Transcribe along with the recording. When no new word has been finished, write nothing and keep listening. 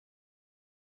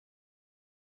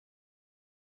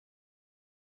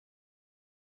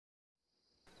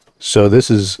So this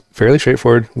is fairly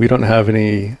straightforward. We don't have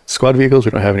any squad vehicles.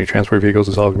 We don't have any transport vehicles.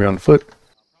 It's all going to be on foot.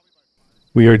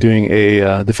 We are doing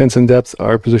a defense in depth.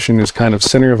 Our position is kind of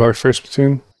center of our first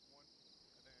platoon.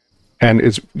 And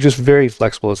it's just very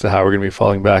flexible as to how we're going to be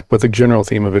falling back. But the general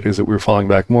theme of it is that we're falling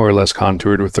back more or less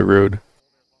contoured with the road.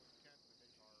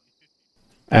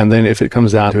 And then if it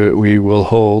comes down to it, we will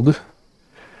hold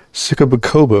Sik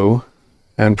Defense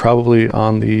and probably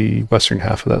on the western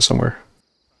half of that somewhere.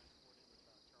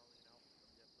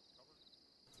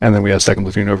 And then we have second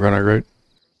platoon over on our right.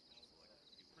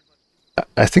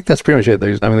 I think that's pretty much it.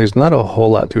 There's not a whole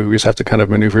lot to it. We just have to kind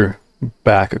of maneuver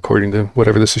back according to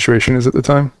whatever the situation is at the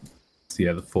time.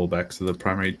 Yeah, the fallbacks are the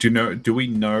primary. Do we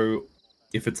know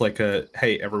if it's like a,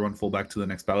 hey, everyone fall back to the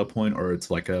next battle point, or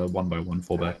it's like a one-by-one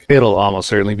fallback? It'll almost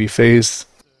certainly be phased.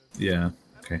 Yeah,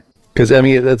 okay. Because, I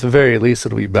mean, at the very least,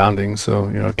 it'll be bounding, so,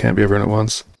 you know, it can't be everyone at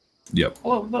once. Yep.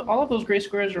 All of those gray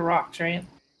squares are rocks, right?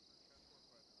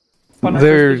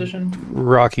 They're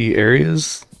rocky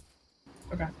areas.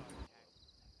 Okay.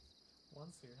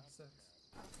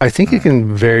 I think it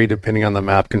can vary depending on the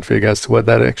map config as to what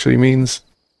that actually means.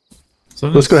 So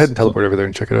let's go ahead and teleport over there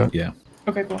and check it out. Yeah.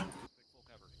 Okay, cool.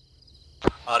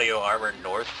 Audio armor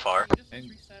north far. And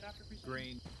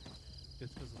green.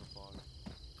 Just because of the fog.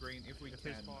 Green, if we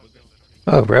can.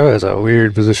 Oh, bro has a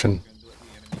weird position.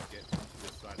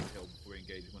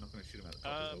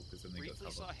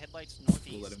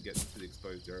 We'll let him get into the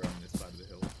exposed area on this side of the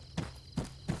hill.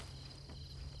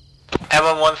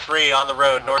 M113 on the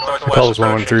road, north-northwest. Calls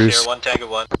 113s. Here, 1 Tango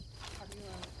 1.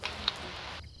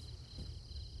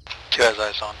 2 has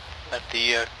eyes on. At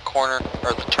the corner,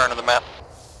 or the turn of the map.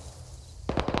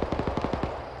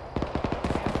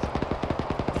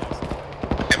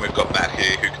 And we've got Matt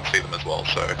here who can see them as well,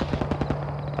 so...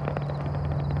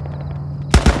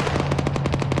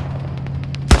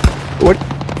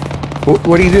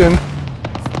 What are you doing?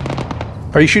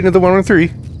 Are you shooting at the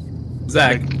 113?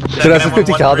 Zach. It has a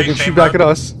 50 cal that can shoot back at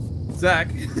us. Zach.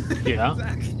 Yeah.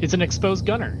 Zach. It's an exposed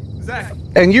gunner. Zach.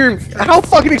 And you're... How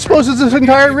fucking exposed is this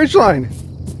entire ridgeline?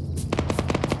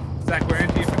 Zach, we're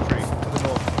anti-infantry to the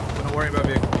north. We're not worrying about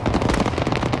vehicles.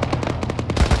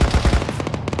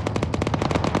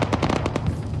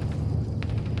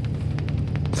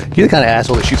 You're the kind of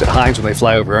asshole that shoots at Heinz when they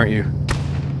fly over, aren't you?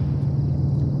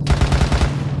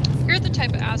 You're the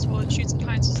type of asshole that shoots at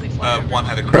Heinz as they fly over. One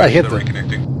had a I crash, hit they're them.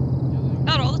 reconnecting.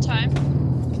 Not all the time.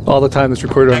 All the time that's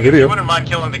recorded on If you video. wouldn't mind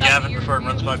killing the Gavin before it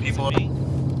runs by people.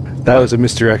 That was a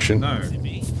misdirection. No.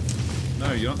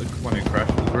 No, you're not the one who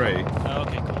crashed with Ray. Oh,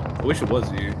 okay, cool. I wish it was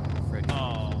you.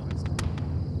 Oh.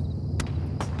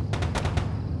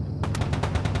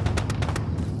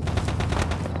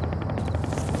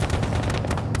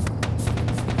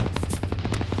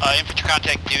 Infantry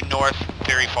contact due north,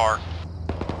 very far.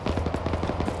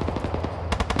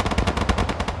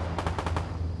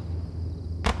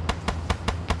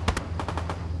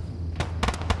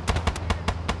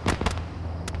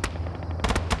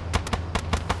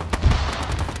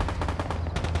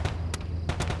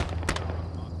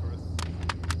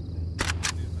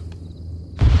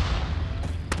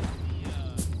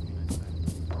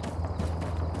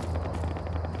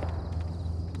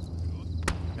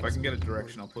 If I can get a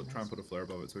direction, I'll try and put a flare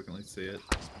above it so we can at least see it.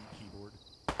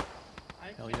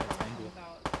 Hell yeah,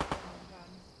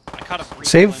 I caught a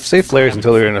Save flares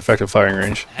until they're in effective firing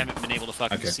range. Haven't been able to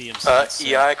fucking Okay. see him since.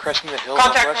 EI crossing the hill.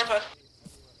 Contact northwest.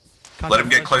 Let him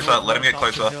get closer, let him get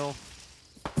closer.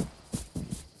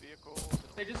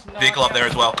 Vehicle up there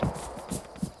as well.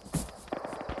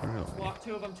 Walk,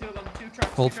 two of them, two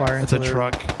trucks. Hold fire It's a until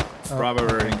truck. Bravo,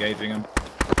 we're engaging him.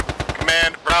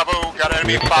 Command, Bravo, got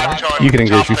enemy at 5 charge. You can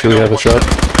engage, you feel you have a shot.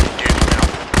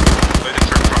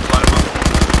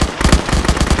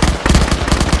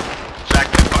 Zach,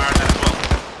 fire on that as well.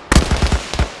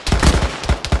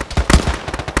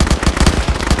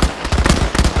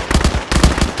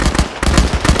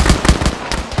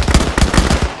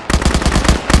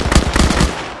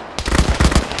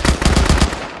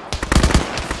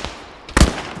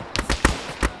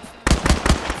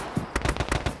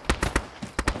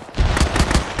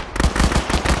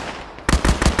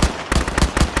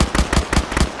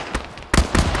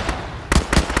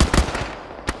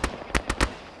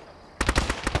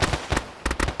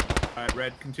 Alright,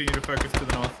 Red, continue to focus to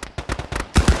the north.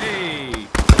 Hey!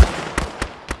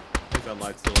 There's our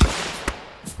light still.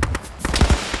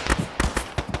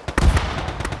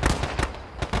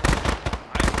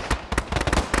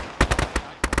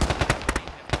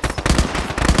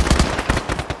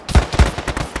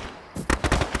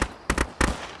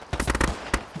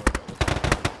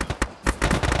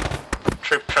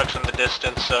 Troop trucks in the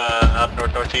distance, up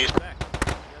north-northeast.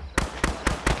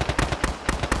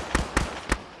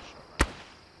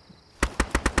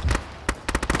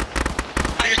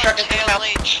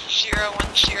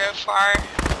 LH010 far.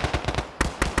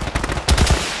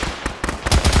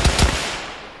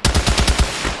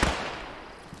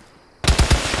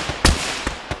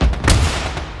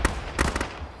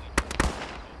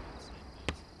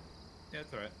 Yeah,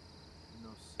 it's alright.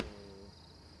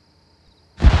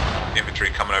 Infantry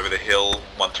coming over the hill,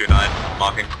 129,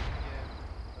 marking.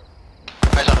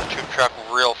 Eyes on a troop truck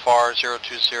real far, 020.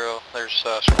 There's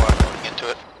a squad moving into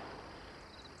it.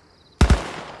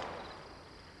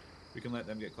 We can let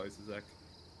them get closer, Zach.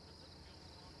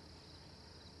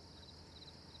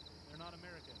 They're not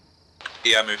American.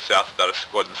 Yeah, move south about a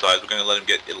squad in size. We're going to let them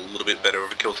get a little bit better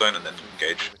of a kill zone and then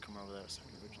engage.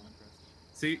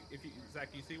 See, if you, Zach,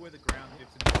 you see where the ground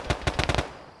dips into that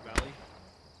valley?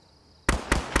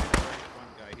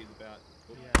 One guy, he's about.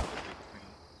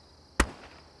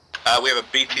 We have a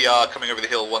BTR coming over the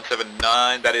hill,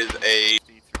 179. That is a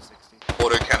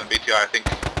autocannon BTR, I think.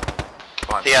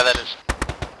 Yeah, that is.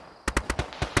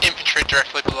 Infantry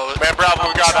directly below it. Man, Bravo,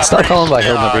 we got Stop calling by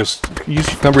hill numbers.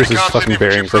 Use numbers as fucking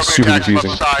bearings. That's super confusing.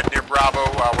 Near Bravo,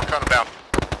 we're coming down.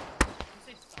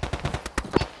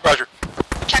 Roger.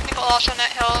 Technical also on that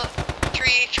hill,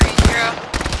 330.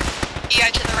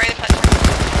 EI to the right of that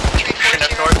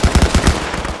 340.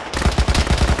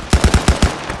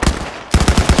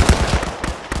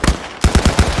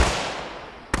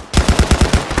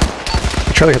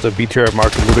 Charlie has a BTR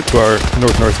marked a little bit to our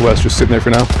north-northwest, just sitting there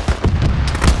for now.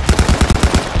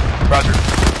 Roger.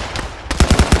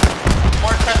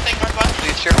 More testing northwest.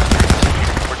 Lead 013.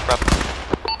 Towards Bravo.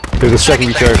 There's a second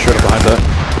BTR straight up behind that.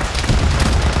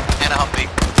 And a Humvee.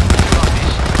 2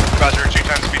 Humvees. Roger, 2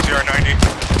 times BTR 90.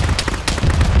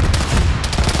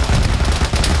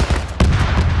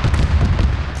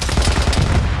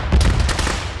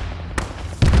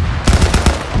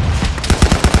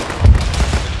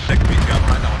 Second BTR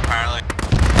behind that one, apparently.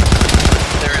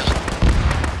 There is.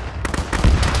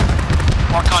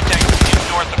 More contact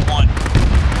north of 1.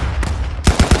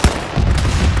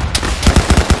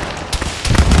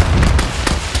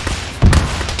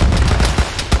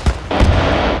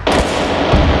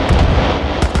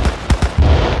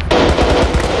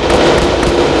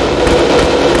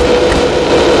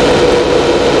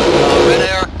 Red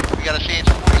air. We got a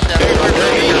CH-47.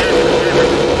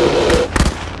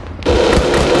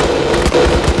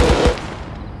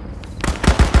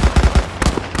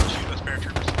 Shoot those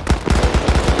paratroopers.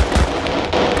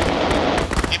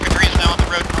 Infantry is now on the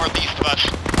road northeast of us.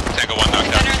 Tango 1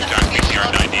 knocked out, 2 times BTR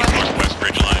 90, northwest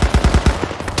bridge line.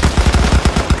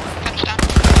 Guns down.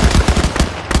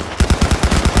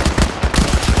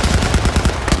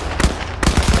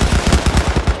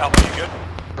 Alpha, you good?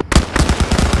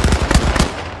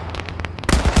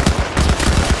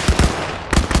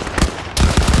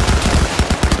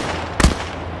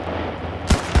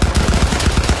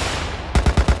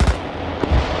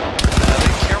 The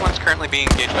Tier 1's currently being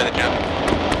engaged by the Gem.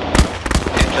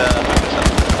 It's,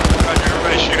 Roger,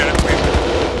 everybody shoot at it, please.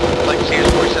 like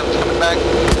CH-47's coming back.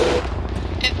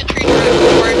 Infantry direct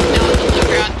forward, now on the low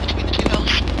ground between the 2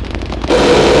 hills.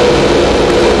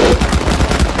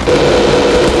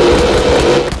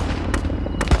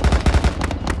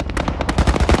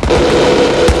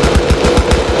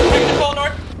 Technical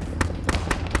north.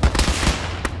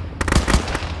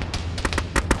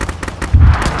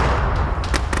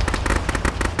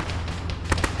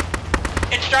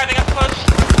 It's driving up close.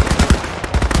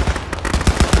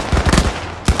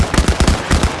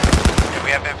 Yeah, we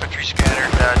have infantry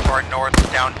scattered to our north,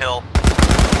 downhill,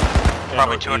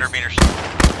 probably 200 meters.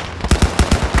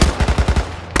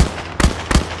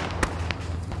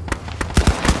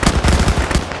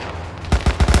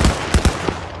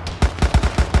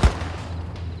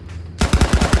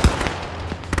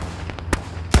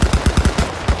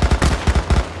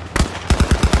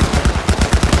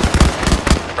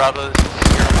 Bravo, this is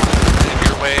in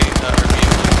your way,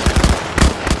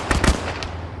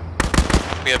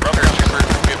 we have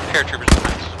paratroopers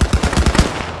behind us.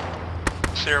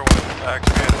 Sierra 1,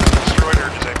 expand. Destroyed or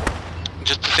disabled?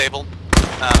 Just disabled.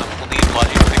 We'll need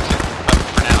bloody to fix it, but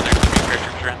for now there's going to be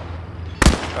paratroopers around.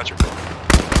 Roger.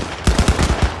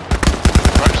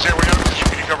 Roger, Sierra, we're going to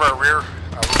can you cover our rear?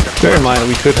 Bear in mind that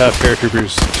we could have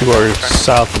paratroopers to our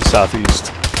south and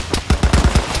southeast.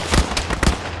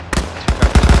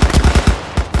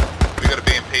 We got a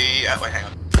BMP at, wait, hang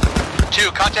on.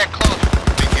 2, contact close.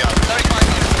 BTR. 75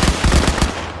 meters.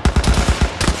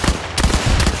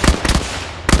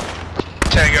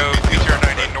 Tango, BTR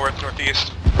 90, north,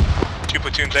 northeast. 2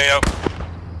 platoons AO.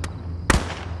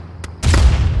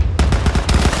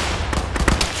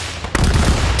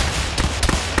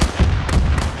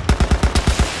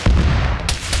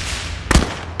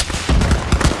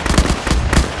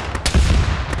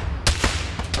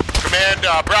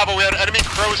 Command, Bravo, we had enemy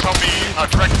crows on the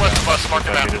direct west of us, mark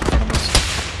the map.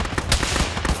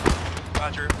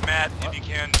 Roger, Matt, if you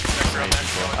can, check around that.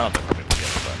 I don't think we're going to get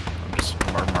it, but I'm just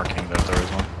marking that there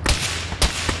is one.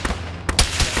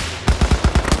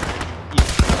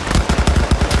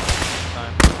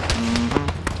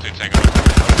 Dude, take it.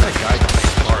 That guy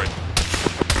hard.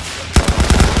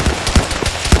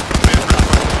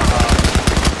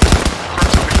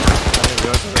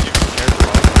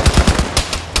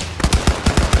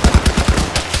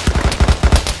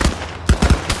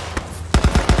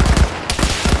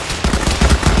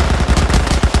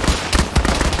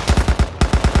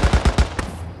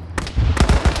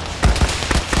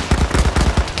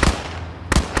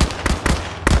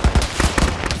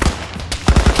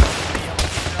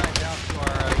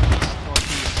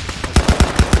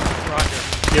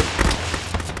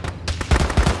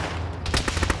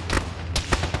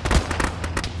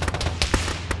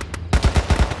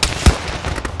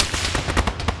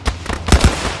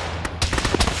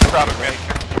 Bravo, man.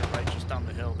 Right, just down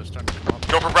the hill. They're starting to come up.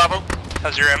 Go for Bravo.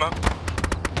 How's your ammo?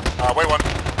 Wait one.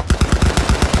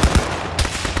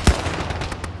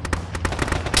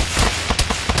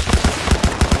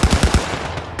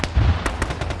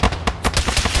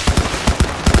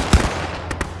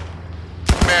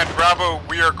 Command, Bravo,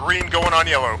 we are green going on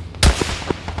yellow.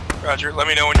 Roger, let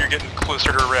me know when you're getting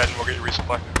closer to red and we'll get you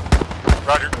resupply.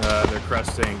 Roger. They're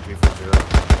cresting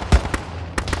 340.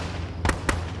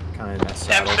 Kind of in that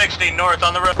saddle. M60 north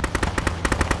on the road.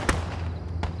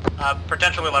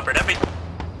 Potentially leopard heavy.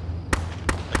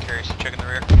 That carries a chick in the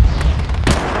rear.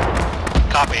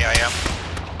 Copy, I am.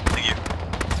 Thank you.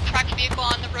 Tracked vehicle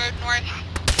on the road north.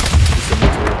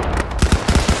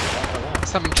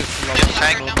 Someone just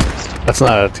That's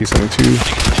not a T-72.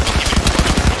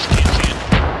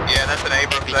 Yeah, that's an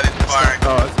Abrams. That is firing.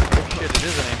 Oh, shit, it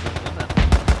is an Abrams, isn't it?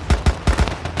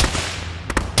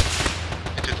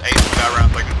 It's just 8 got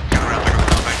around like a count around like a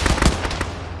something.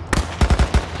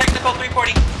 Technical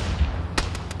 340.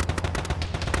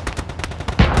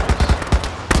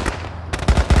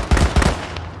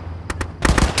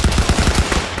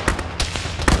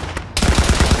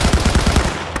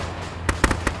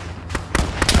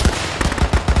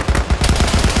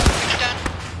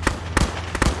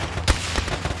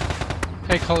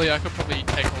 Hey Collie, I could probably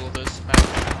take all of this, man.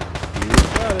 You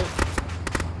got it.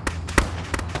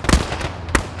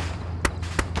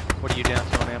 What are you down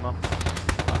to on ammo?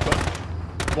 I've got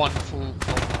one full,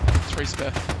 3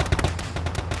 spare.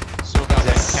 So about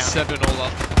Does that count? 7 all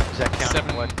up. Does that count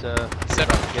 7, what, 7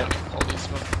 about to get? counting Collie's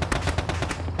one.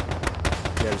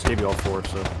 Yeah, I just gave you all 4,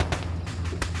 so.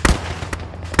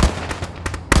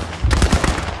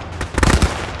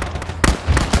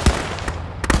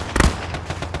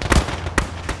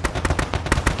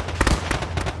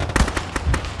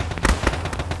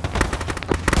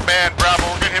 Man, Bravo,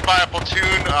 we're getting hit by a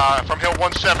platoon from Hill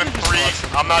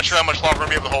 173. I'm not sure how much longer we're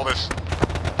going to be able to hold this.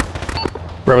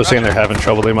 Bravo's saying they're having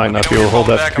trouble. They might not be able to hold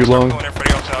that for too long.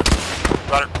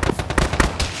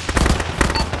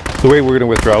 The way we're going to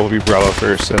withdraw will be Bravo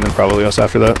first, and then probably us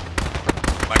after that.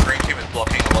 My green team is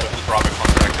blocking a lot of the Bravo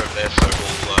contact over there, so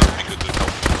we'll be good with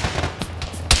help.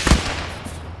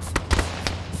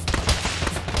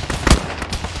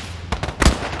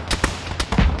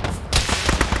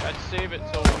 I'd save it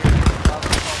till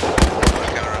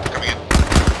Coming in.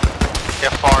 Yeah,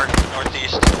 far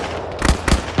northeast.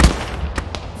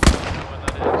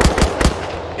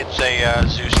 It's a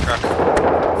Zeus truck.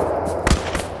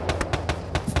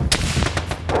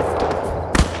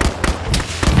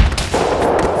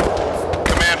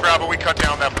 Command, Bravo, we cut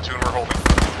down that platoon we're holding.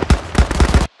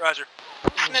 Roger.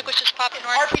 Smoke was just popping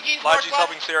north. RPG's Logi's northwest.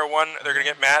 helping Sierra 1. They're going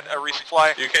to get Matt a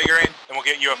resupply. You okay, Green? And we'll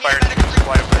get you a Yeah, fire medical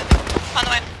resupply. On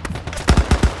the way.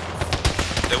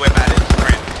 They went Matt is,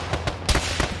 Green.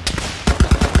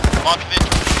 Launch of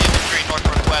infantry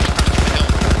north-northwest coming to the hill.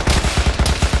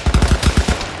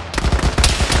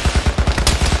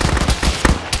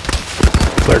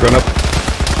 Flare going up.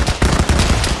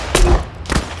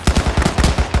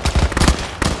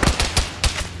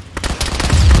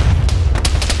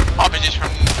 Hostages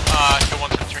from Hill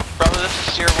 173. Bravo, this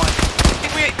is Sierra 1. I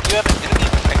think you have an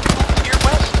enemy technical to your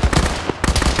west?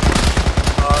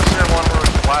 Sierra 1,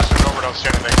 we're blasting over, don't see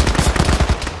anything.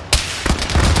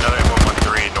 Another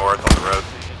 113 north on the road.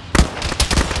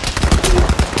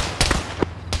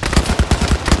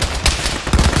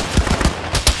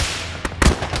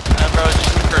 Bro,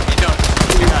 just confirm,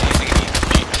 you're not using any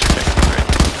restrictions, right?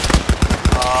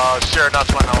 Sierra, not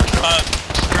to my knowledge.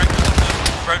 Strength on the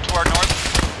road to our north.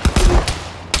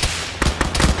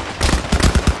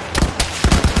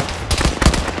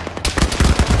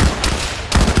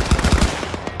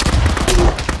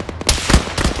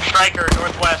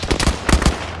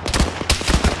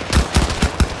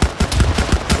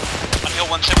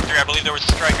 believe there was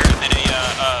a striker and then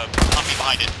a Humvee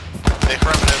behind it. The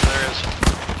affirmative, there is.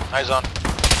 Eyes on.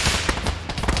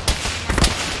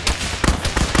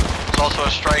 There's also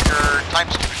a striker,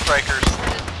 times 2 strikers,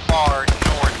 far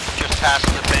north, just past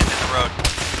the bend in the road.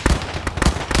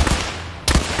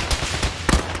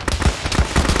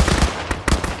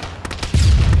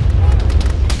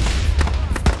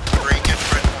 Great, get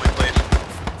Trent point, please.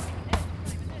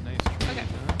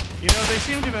 You know, they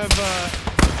seem to have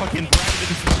fucking bracketed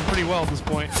this position pretty well at this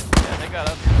point. Yeah, they got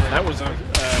up. That was a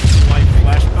light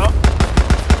flash. Oh!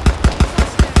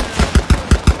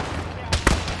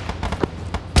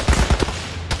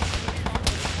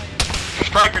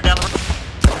 Striker down the road.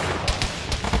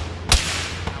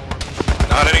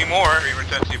 Not anymore.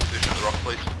 Return to your position on the rock,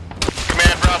 please.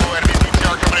 Command Bravo, enemy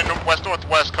DTR coming in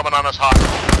west-northwest, coming on us hot.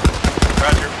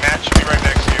 Roger, Matt should be right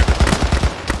next to you.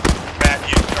 Matt,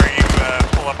 are you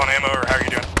full up on ammo, or how are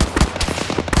you doing?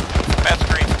 Matt's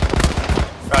green.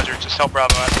 Roger, just help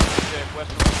Bravo out. Yeah, west.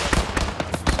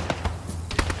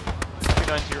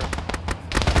 290.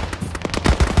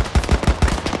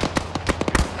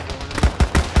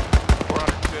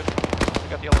 400, good. I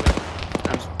got the elevator.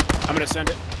 I'm gonna send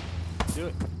it. Do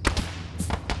it.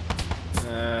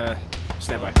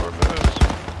 Stand by.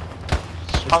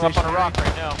 Hung up on a rock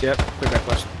right now. Yep, clear back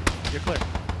west. You're clear.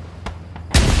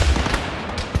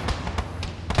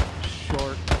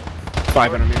 Short.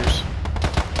 500 meters.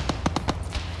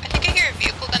 I think I hear a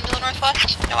vehicle then to the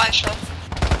northwest. No, I should.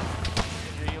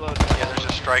 Yeah, there's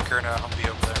a striker and a Humvee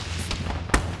over there.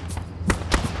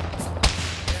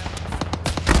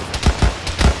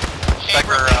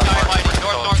 Striker,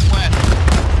 northwest.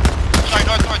 Sorry,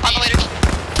 northeast. On the way to...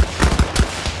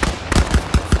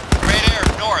 Right air,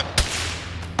 north.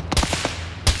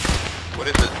 What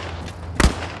is it?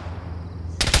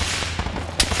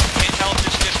 Can't tell if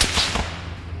this distance.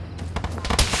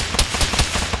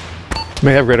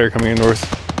 May have radar coming in north.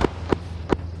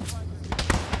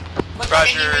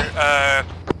 Roger,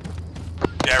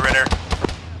 yeah, right there.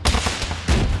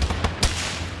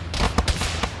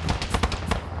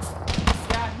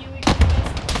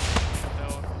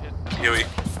 Huey.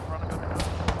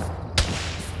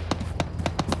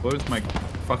 What is my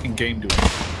fucking game doing?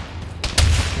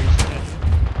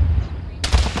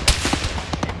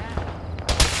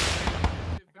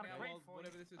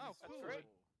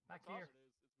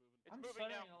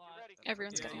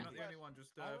 Everyone's got You're not the only one, just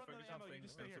focus on staying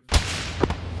defensive.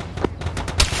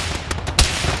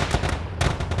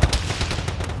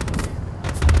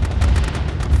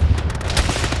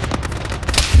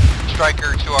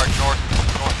 Striker to our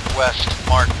northwest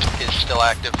marked is still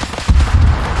active.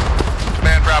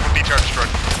 Command Bravo, DTR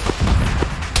destroyed.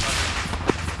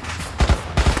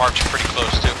 Mark's pretty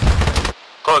close too.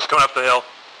 Close, coming up the hill.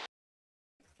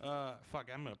 Fuck,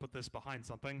 I'm gonna put this behind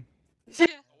something. Yeah.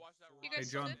 You Hey,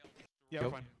 guys John. sorted? Yeah,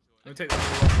 we're fine. Let me take this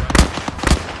off right.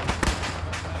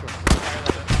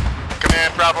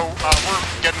 Command Bravo, we're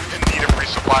getting in need of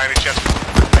resupply and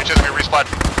HSV resupply.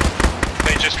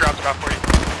 They just dropped about 40.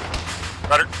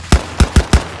 Rudder.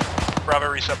 Bravo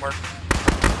reset mark.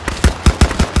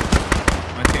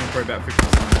 My team's probably about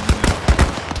 50% now.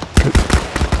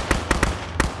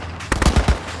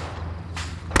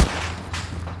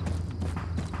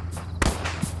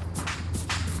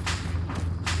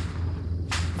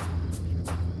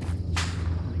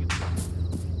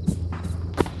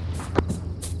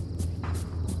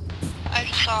 I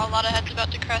just saw a lot of heads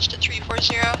about to crest at 340.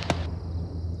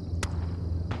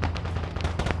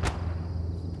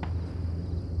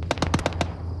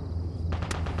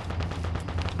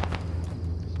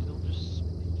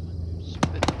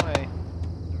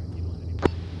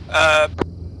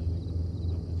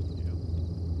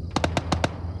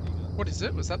 What is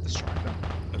it? Was that the striker?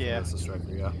 Yeah. That's the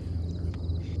striker, yeah.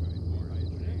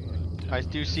 I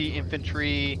do see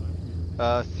infantry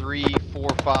 3, 4,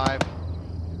 5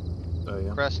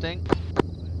 Yeah. cresting.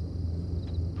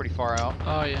 Pretty far out.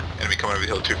 Oh yeah. Enemy coming over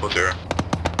the hill, 240.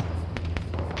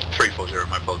 340,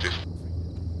 my apologies.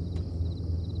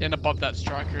 And above that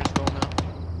striker as well now.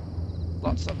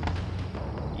 Lots of them.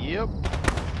 Yep.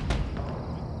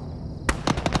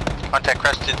 Contact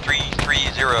crested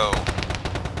 330.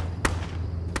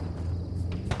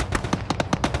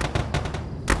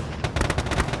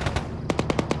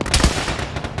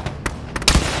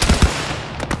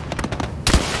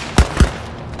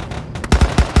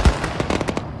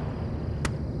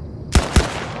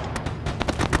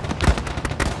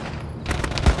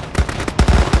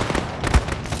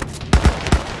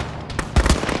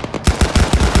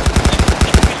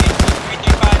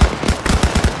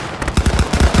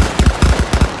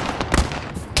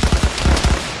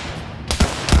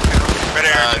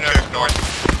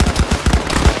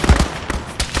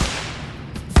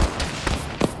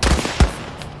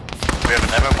 We have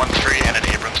an M13 and an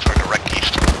Abrams toward direct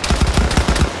east.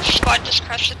 Squad just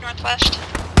crashed at northwest.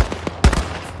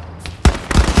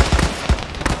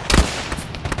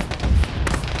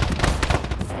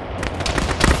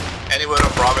 Any word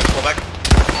on Bravo's fallback?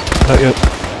 Not yet.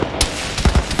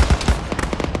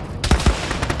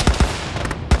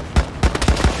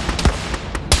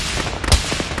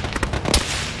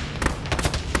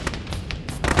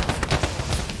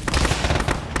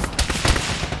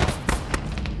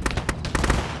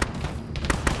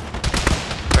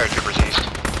 Paratroopers east.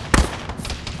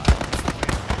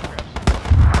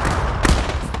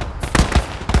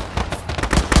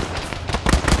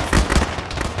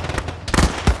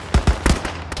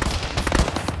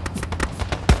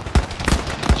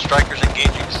 Strikers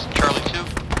engaging Charlie 2.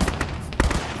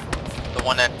 The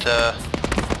one at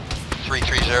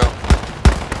 330.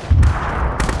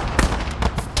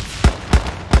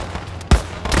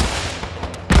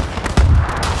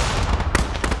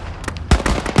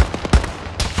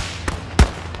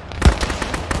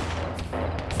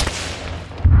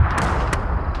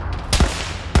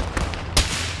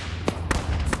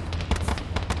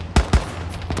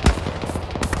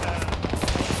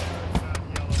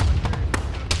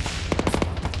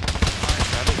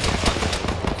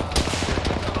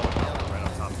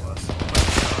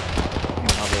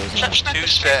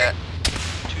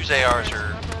 Two's ARs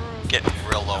are getting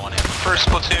real low on him. First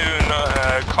platoon,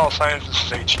 call signs, this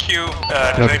is HQ.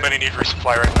 Does anybody need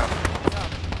resupply right now?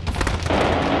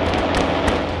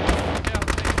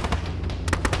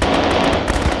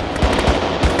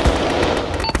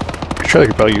 Charlie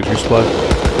could probably use resupply.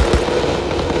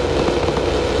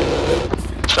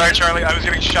 Sorry, Charlie, I was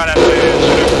getting shot at.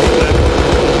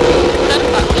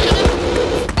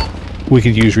 We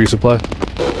could use resupply.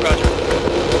 Roger.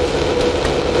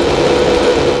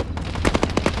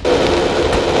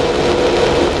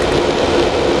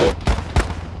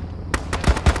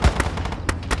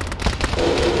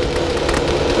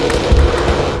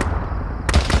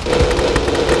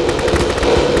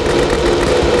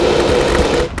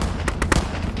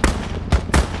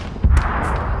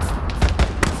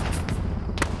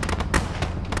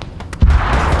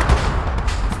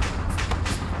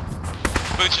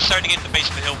 Boots are starting to get to the base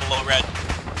of the hill below red.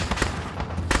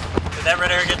 Did that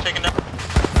red area get taken down?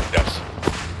 Yes.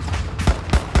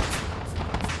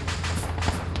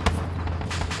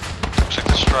 Looks like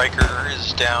the striker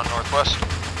is down northwest.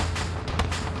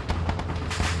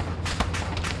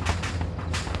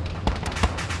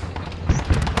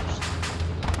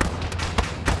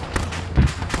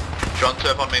 John,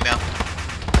 surf on me now.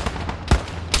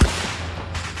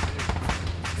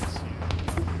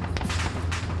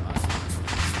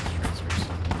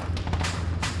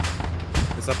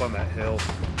 It's up on that hill.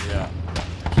 Yeah.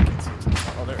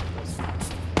 Oh, there it goes.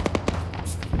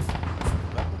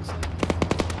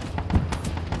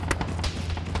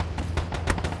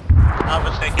 I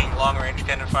was taking long range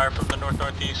cannon fire from the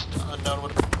north-northeast, unknown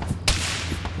what.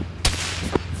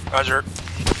 Roger.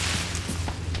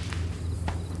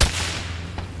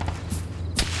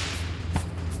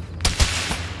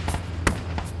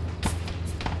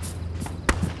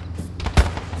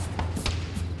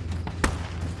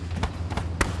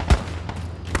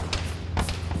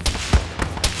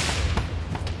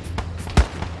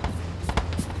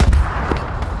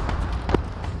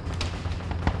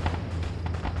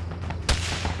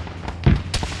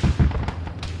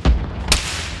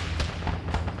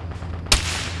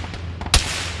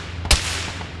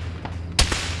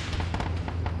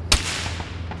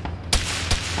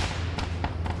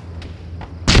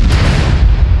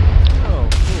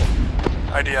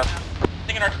 IDF.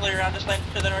 Thinking artillery around this lane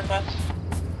to the northwest.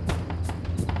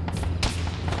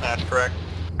 That's correct.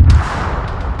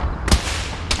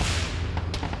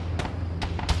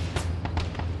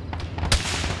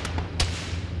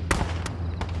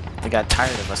 They got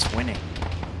tired of us winning.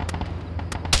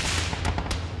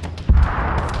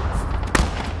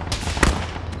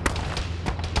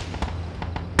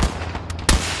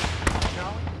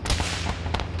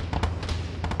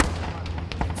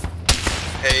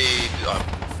 Hey,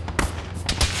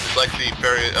 dslyecxi,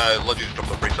 ferry, Logic just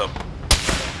dropped the briefs up.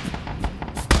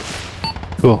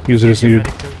 Cool, use it as needed.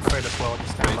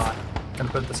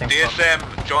 DSM,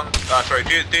 John, sorry,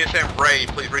 DSM Ray,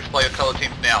 please resupply your colour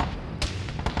teams now.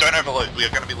 Don't overload, we are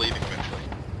going to be leaving eventually.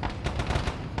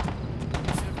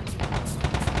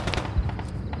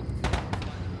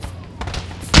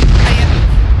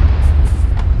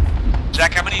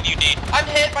 Zach, how many do you need? I'm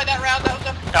hit by that round, that was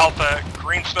a... Alpha,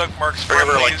 green smoke marks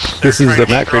friendlies. This is the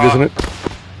mat crate, isn't it?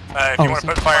 If you want to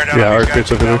put fire down yeah, on our these guys,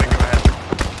 crate's over there. go ahead.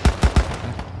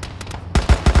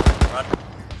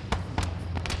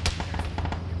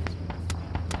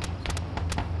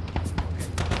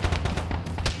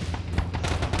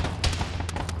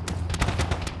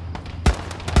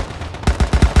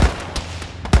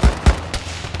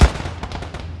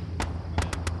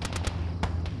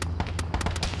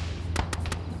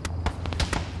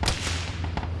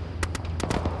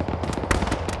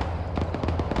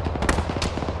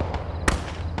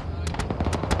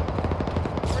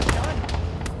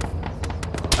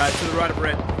 right of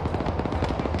red.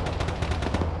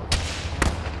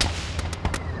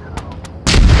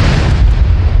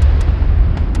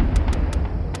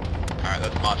 Alright,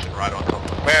 that's marching right on top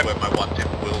of Man. where my one tip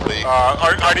will be.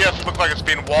 IDF looks like it's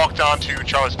being walked onto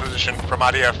Charlie's position from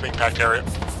IDF impact area.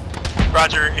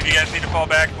 Roger, if you guys need to fall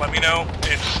back, let me know.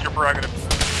 It's your prerogative.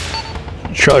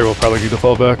 Charlie will probably need to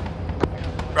fall back.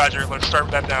 Roger, let's start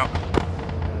with that now.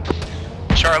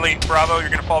 Charlie, Bravo, you're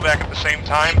gonna fall back at the same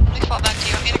time. Let me fall back to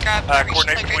you. Want me to grab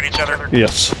Coordinate between each other.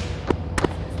 Yes.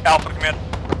 Alpha command.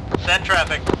 Send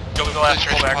traffic. You'll be the last to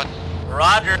fall back.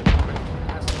 Roger.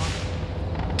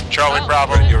 Charlie, Oh.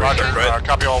 Bravo, You're Roger. right.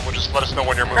 Copy all. We'll just let us know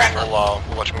when you're moving. We'll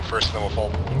let you move first, and then we'll fall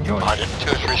behind it.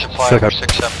 2-3 supply Check over out.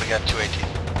 6-7 again, 218.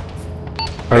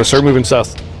 Alright, let's start moving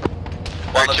south.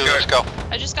 Alright, 2, let's go.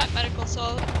 I just got medical, so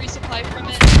I'll resupply from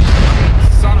it.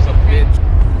 Son of a bitch.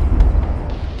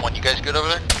 1, you guys good over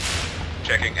there?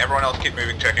 Checking. Everyone else keep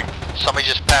moving, checking. Somebody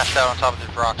just passed out on top of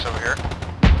the rocks over here.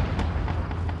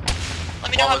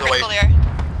 Let me know how Follow the critical way. they are.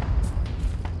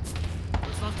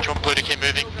 Do you want Blue to keep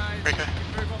moving? Okay.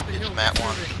 It's Matt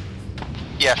 1.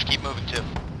 Yes, keep moving too.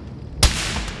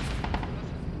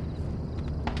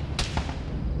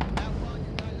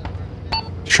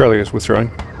 Charlie is withdrawing.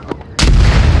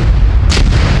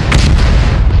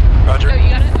 Roger. Oh, you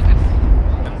got it?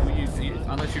 Okay.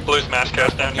 Unless you Blue's mass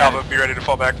cast down. Alpha, be ready to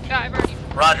fall back. Yeah, I've already.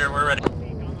 Roger, we're ready.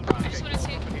 I just want to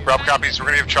see. Bravo copies. We're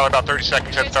gonna give Charlie about 30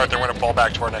 seconds head start. Then we're gonna fall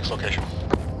back to our next location.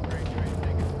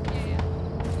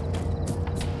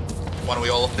 One, are we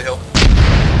all off the hill?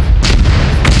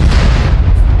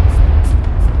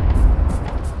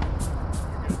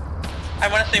 I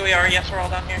want to say we are. Yes, we're all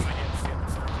down here.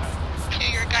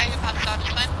 Okay, you're a guy who passed out, is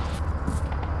fine.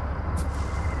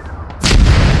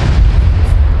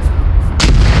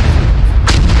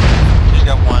 She's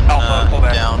got one Alpha, pull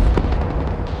back. down.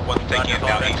 One taking it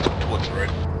down east towards the road.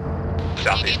 Do you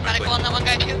Southeast need medical mostly. on that one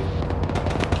guy too?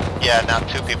 Yeah, now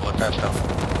 2 people are passed out.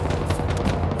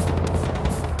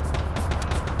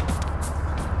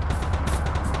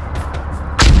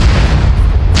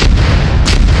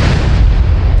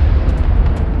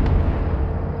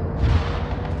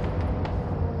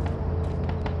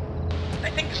 I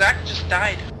think Zach just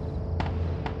died.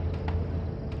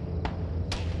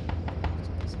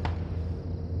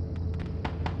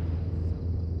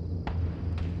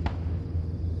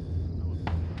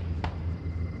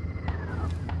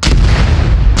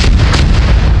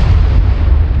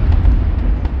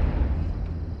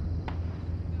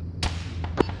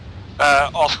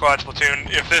 All squads, platoon.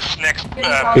 If this next If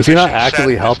you're not position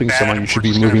actively set is helping bad, someone, you we're should be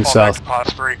just gonna moving fall back south. to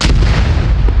pause 3. It's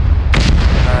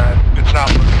not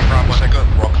looking One, promising. I got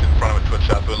rocks in front of it towards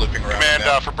south. We're looping around Command,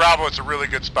 now. for Bravo, it's a really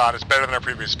good spot. It's better than our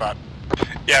previous spot.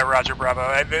 Yeah, Roger, Bravo.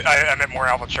 I meant more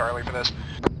Alpha Charlie for this.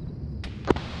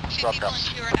 2 Drop people cops.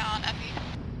 and 2 are now on Epi.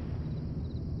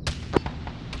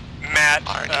 Matt,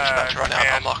 Alright, he's about to run out.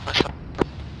 I'll lock myself.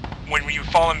 when you've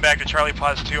fallen back to Charlie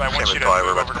Pause 2, I want you to Sorry,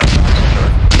 move we're over about to to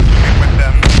with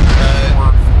them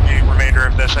for the remainder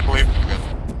of this, I believe.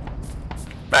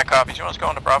 Back copies. You want us to go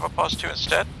into Bravo Post 2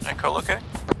 instead and co-locate?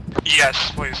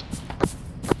 Yes, please.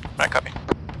 Back copy.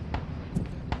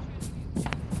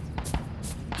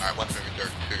 Alright, one's moving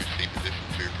dirt to C position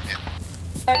 2 from here.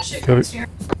 Copy.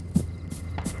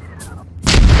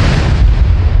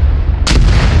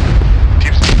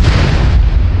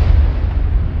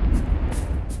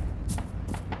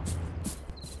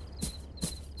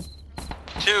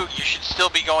 You should still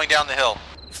be going down the hill.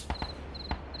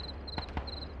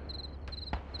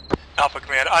 Alpha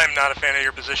Command, I am not a fan of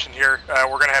your position here.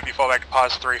 We're going to have you fall back to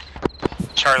Pause 3.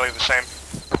 Charlie the same.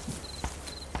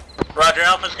 Roger,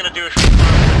 Alpha's going to do a short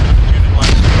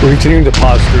pause. We're continuing to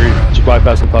pause 3, just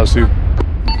bypassing pause 2.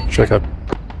 Check out.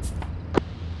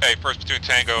 Hey, 1st Platoon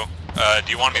Tango,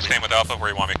 do you want me staying with Alpha? Where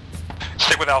do you want me?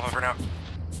 Stick with Alpha for now.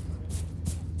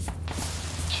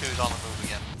 2's on the move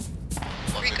again.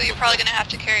 Rico, you're probably gonna have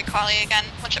to carry Kali again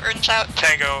once it earns out.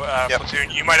 Tango,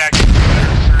 Platoon, you might actually be better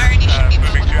served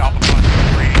moving to Alpha Pause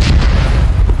 3.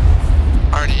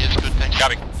 Arnie is good, thanks.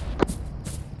 Copy.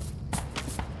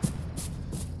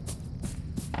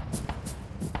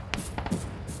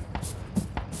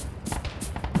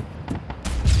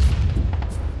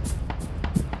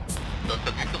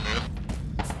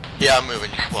 Yeah, I'm moving.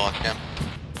 Just blow off him.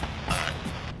 Alright.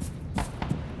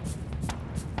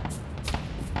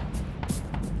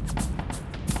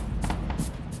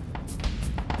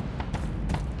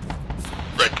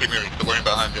 Red, keep moving. Still running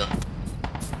behind you.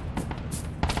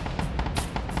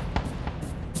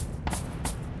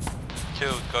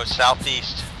 Two, go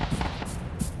southeast.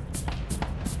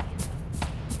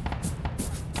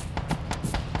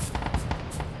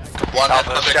 One Alpha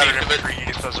that's scattered east of it. infantry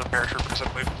east as a paratroopers, I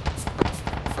believe.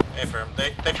 Affirm.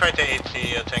 They tried to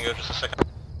AT Tango just a second.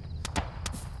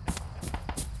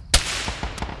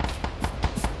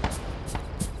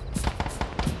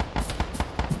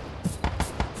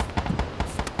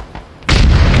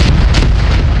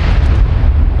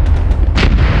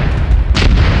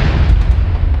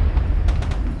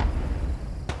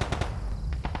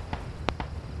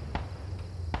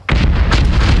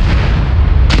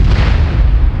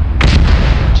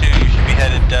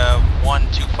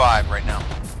 Right now.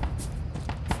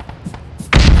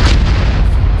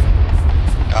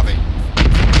 Copy.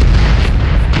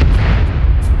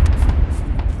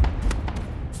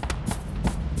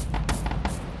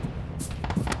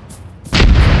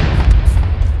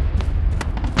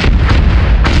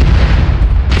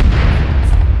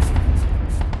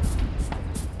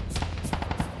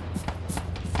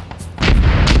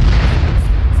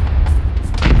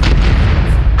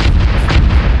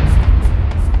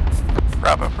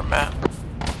 Bravo from Matt.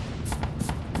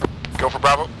 Go for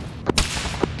Bravo.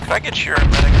 Could I get your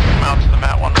medic to come out to the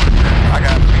Matt one? I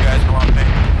got you guys go on me.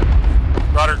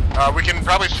 Roger. We can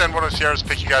probably send one of the Sierras to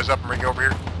pick you guys up and bring you over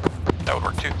here. That would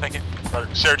work too, thank you.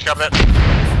 Roger. Sierra, did you copy that?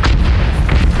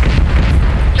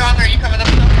 John, are you coming up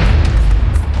still?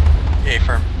 Yeah,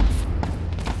 firm.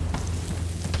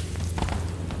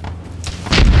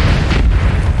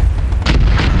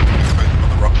 On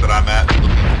the rocks that I'm at.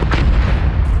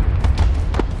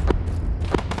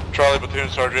 Charlie Platoon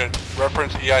Sergeant,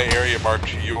 reference EI area marked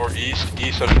to your east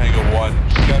of Tango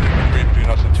 1. Scouted infantry between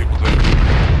us and 2 platoons.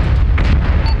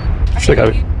 Check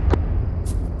out.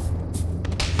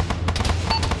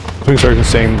 Platoon Sergeant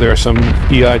saying there are some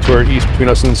EI to our east between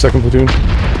us and the 2nd platoon.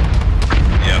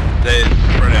 Yeah, they're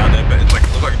spread out there, but it's like,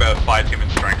 looks like about 5 human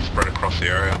strength spread across the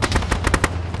area.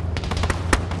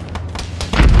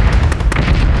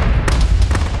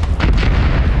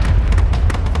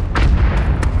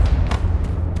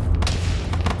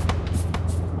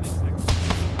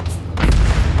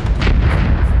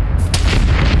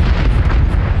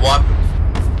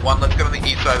 One, let's go on the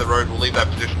east side of the road, we'll leave that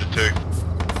position to 2.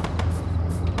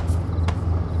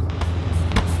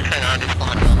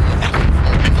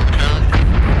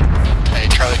 Hey,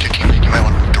 Charlie 15 lead, you might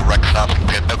want to move direct south and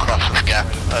get across this gap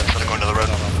instead of going to the road.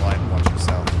 Watch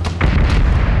yourself.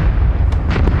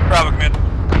 Bravo, command.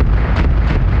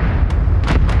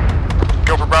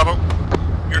 Go for Bravo.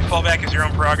 Your fallback is your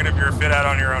own prerogative. You're a bit out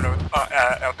on your own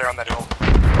out there on that hill.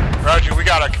 Roger, we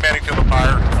got a commanding field of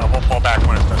fire. We'll fall back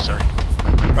when it's necessary.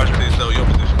 Roger, please, so your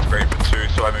position's great for 2,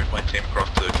 so I moved my team across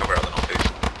to cover out the northeast.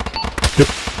 Yep.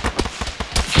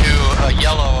 To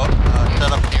yellow,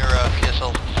 set up near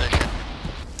PSL's position.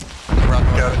 Around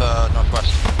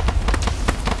northwest.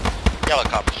 Yellow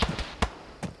copies.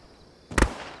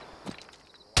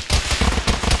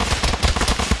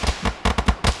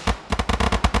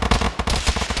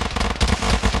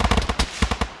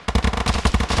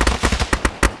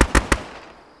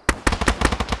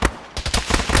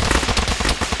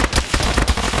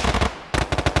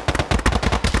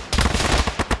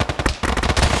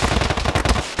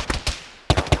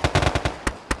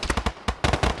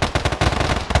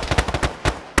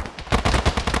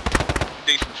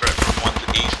 Decent threat from 1 to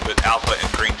east, but Alpha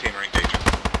and Green team are engaging.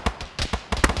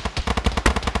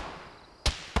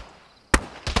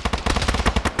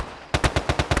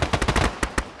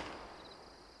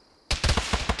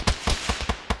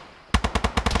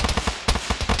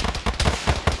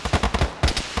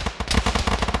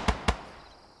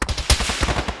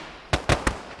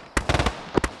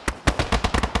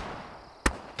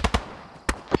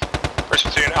 First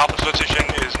platoon, Alpha's position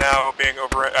is now being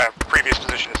previous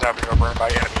position is now being overrun by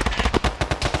enemy.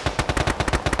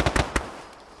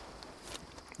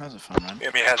 That was a fun run.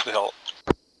 Enemy has the hill.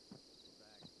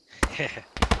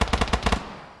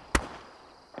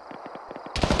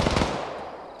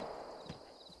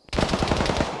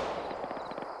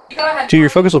 Your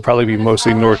focus will probably be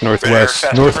mostly north-northwest.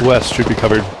 Northwest should be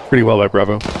covered pretty well by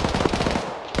Bravo.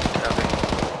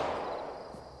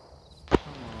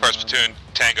 First platoon,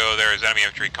 Tango, there is enemy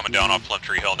infantry coming down off Plum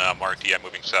Tree Hill now, marked EI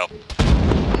moving south.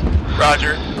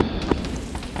 Roger.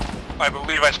 I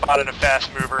believe I spotted a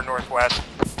fast mover northwest.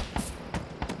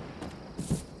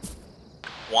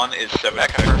 1 is 7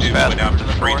 That confirms effective, fast went down move to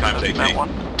to the 3 north, times that's that 18. one.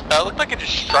 Looked like it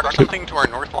just struck something to our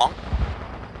north long.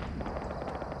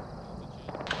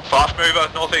 Fast mover,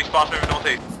 northeast, fast mover,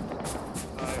 northeast.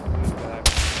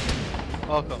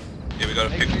 Welcome. Yeah, we got a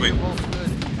fixed wheel.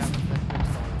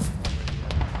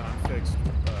 Fixed.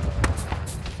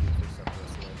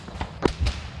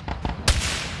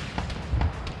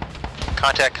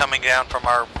 Contact coming down from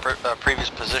our previous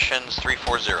positions,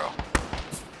 340.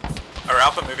 Are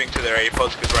Alpha moving to their A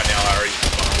pods because right now Ari's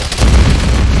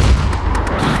vulnerable.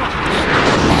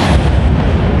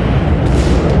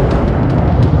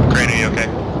 Crane, are you okay?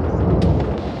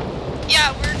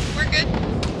 Yeah, we're good.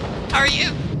 How are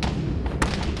you?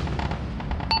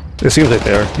 It seems like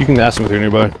they are. You can ask them if they're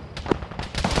nearby.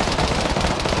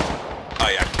 Oh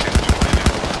yeah,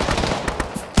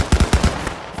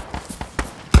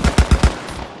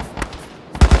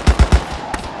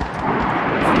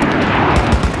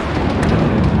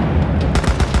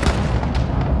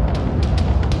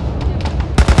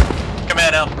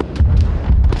 Command L.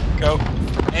 Go.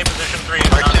 Aim position 3.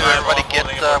 Mark 2, everybody get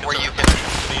where you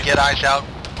can get eyes out.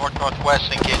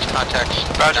 North-northwest, engage contacts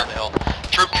down the hill.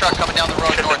 Troop truck coming down the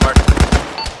road north.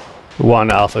 One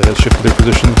Alpha has shifted their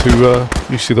position to,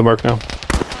 you see the mark now?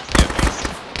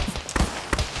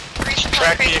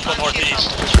 Track vehicle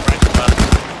northeast. Just right to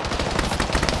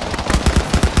left.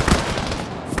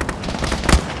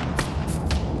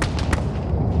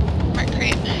 Mark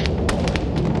crate.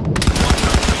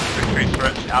 Victory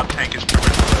threat. Our tank is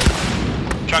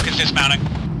coming. Truck is dismounting.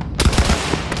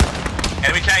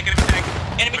 Enemy tank, enemy tank.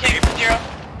 Enemy tank 0.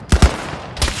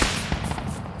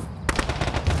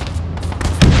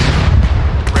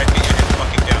 Red, get your head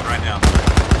fucking down right now.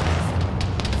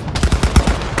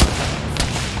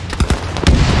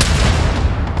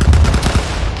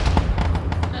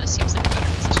 That seems like a better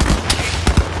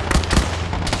position.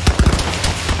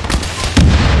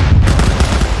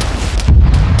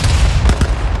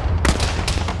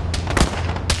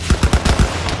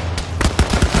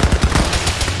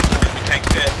 Enemy tank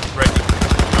dead. Red,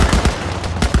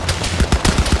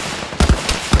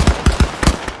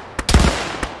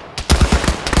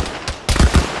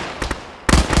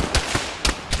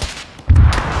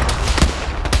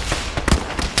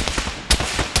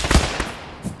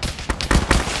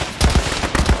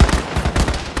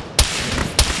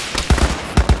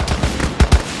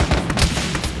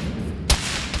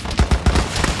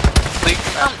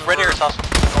 Red air is awesome.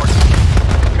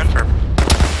 confirm.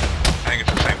 I think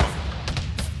it's the same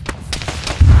one.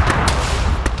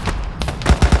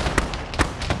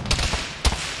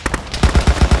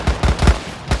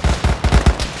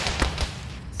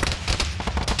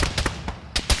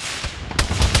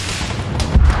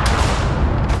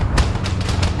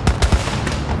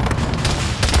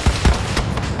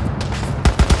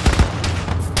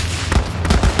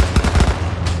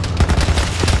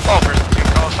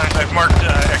 I've marked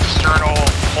external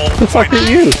hold The fuck points hit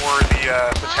you? for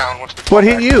the town once we What fall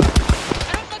hit back. you?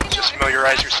 Just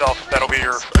familiarize yourself. That'll be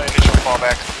your initial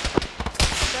fallback.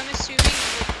 So I'm assuming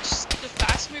just the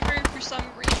fast mover for some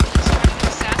reason is trying to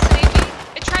assassinate me.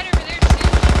 It tried over there too.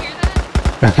 Did you hear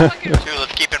that? Dude,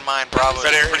 let's keep in mind Bravo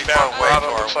is pretty far away to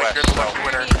our looks like west, you're the so lucky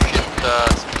winner.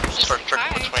 we should start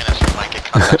trickling between us. We might get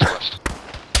contacts west.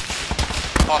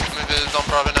 Off move is on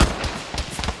Bravo now.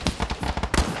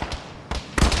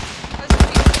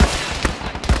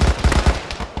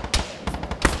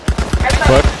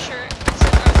 What?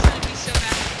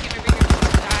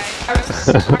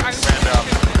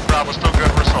 Bravo's still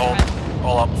good. We're sold.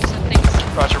 All up.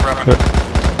 Roger, Bravo.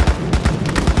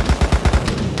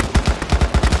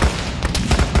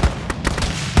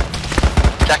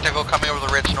 Technical coming over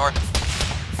the ridge north.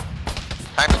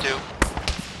 Times 2.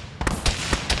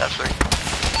 That's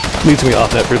 3. Needs me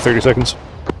off net for 30 seconds.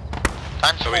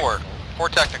 Times 4. 4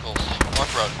 technicals.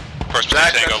 North road. First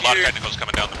Zach, Tango, a that's lot of you. technicals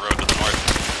coming down the road to the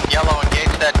north. Yellow,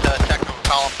 engage that technical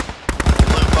column.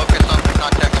 Blue, focus on the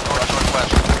contacts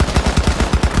north-northwest.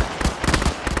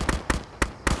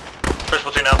 First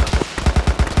platoon Alpha.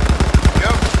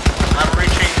 Go. I'm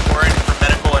reaching. We're in for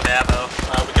medical and ammo.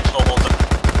 We can still hold them.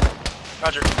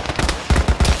 Roger.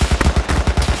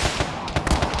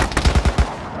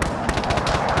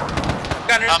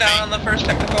 Gunners down on the first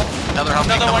technical. Another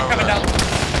one coming down.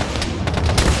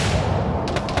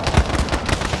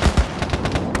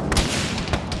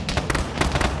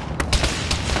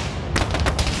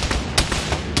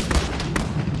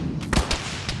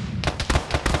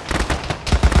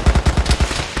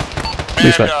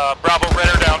 Please, And Bravo, red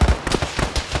air down.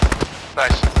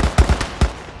 Nice.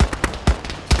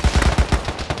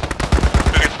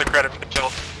 Who gets the credit for the kill?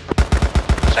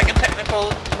 Second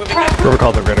technical moving in. Whoever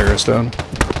called the red air is down. I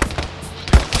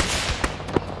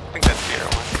think that's the air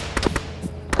one.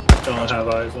 Don't have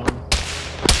eyes on.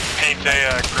 Paint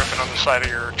a griffin on the side of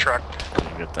your truck.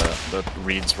 You get the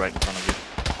reeds right in front of you.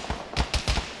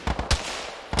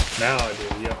 Now I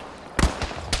do, yep.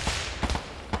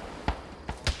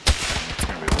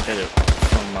 Hit it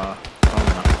from, Yeah,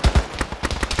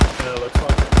 it looks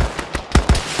like it.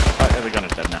 oh, yeah, the gun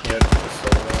is dead now. Yeah, just saw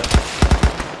that.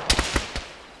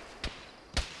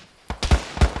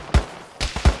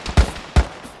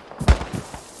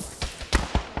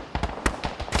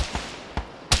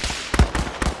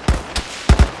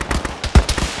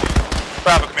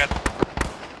 Bravo, command.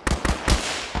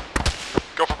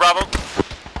 Go for Bravo.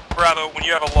 Bravo, when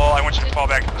you have a lull, I want you to fall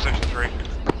back to position 3.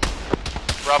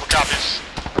 Bravo copies.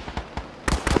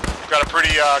 We've got a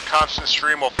pretty constant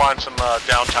stream. We'll find some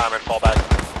downtime and fall back.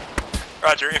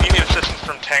 Roger, if you need assistance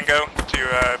from Tango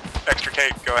to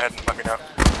extricate, go ahead and let me know.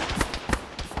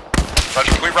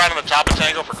 Roger, can we ride on the top of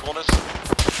Tango for coolness?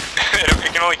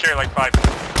 it can only carry like 5 people.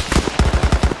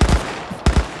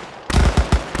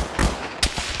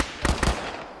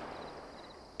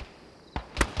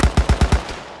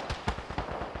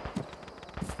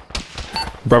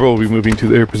 Bravo will be moving to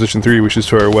their position 3, which is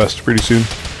to our west pretty soon.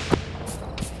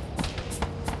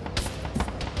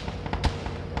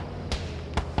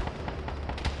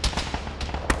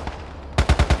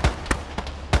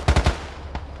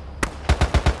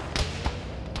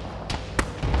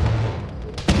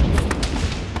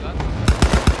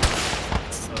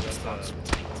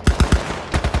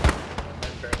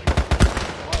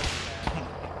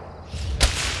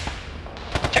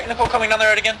 Technical coming down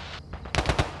there again.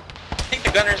 I think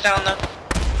the gunner's down though.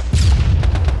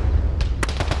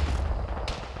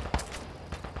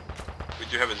 We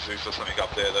do have a Zeus or something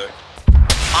up there though.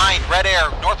 Mine, red air,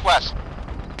 northwest.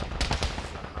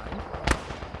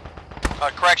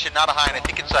 Correction, not a Hind. I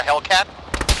think it's a Hellcat.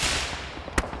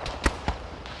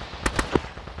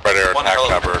 Red air, One attack hell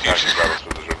of a chopper, confusion. attacking Bravo's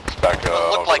position. It's back It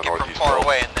over looked like the it from northeast far hill.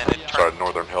 away, and then it Sorry, turned.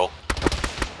 northern hill.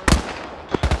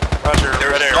 Roger,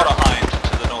 There red is air. not a Hind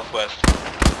to the northwest.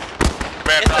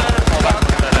 Command, It's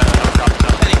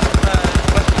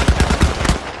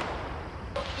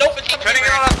nope, it's coming Turning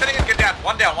it on us, turning it, get down.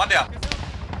 One down, one down.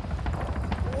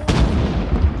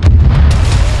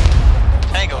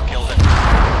 Tango killed it.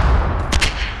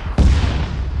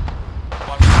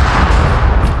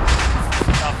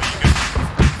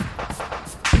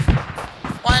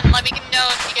 One, let me know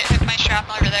if you get hit by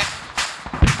shrapnel over there.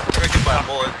 I get by a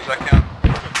bullet, does that count?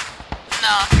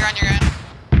 No, you're on your own.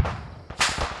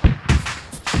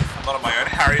 I'm not on my own.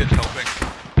 Harriet's helping.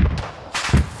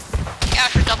 Yeah,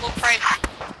 for double price.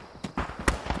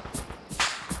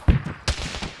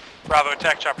 Bravo,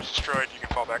 attack chopper's destroyed. You can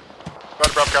fall back.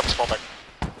 Roger, Bravo copies, fall back.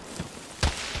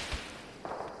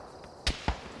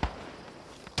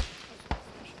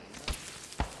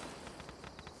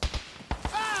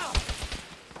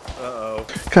 Uh-oh.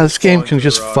 God, this game Falling can to the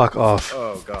just rock. fuck off.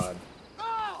 Oh, God.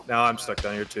 Now I'm stuck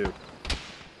down here, too.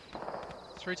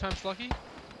 3 times lucky?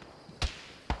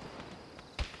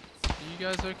 Are you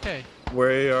guys okay?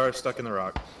 We are stuck in the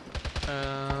rock.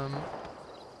 Oh,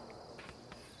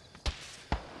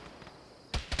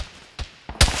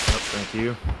 thank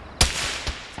you.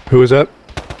 Who was that?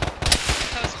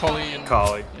 That was Collie and...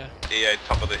 Collie. Yeah. Yeah,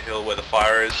 top of the hill where the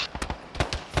fire is.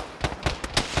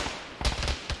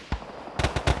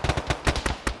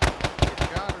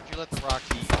 God, or did you let the rock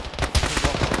eat?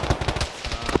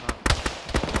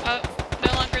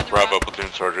 No longer in the Bravo, rock.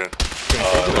 platoon sergeant.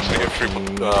 Looks like infantry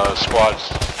squads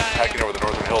hacking over the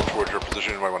northern hill towards your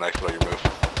position. You might want to expedite your move.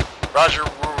 Roger,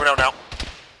 we know now.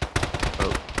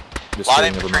 Oh. Just Lot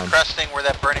kidding, of never infantry mind. cresting where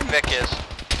that burning Vic is.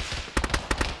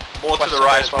 More to West the of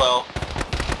right that as well.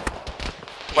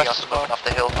 He also moving off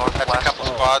the hill northwest. That's a couple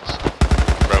squads.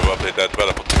 Bravo, update that. It's about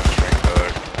a platoon strength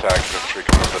attack infantry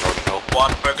coming over the northern hill.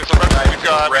 One, focus on the right. We've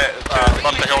got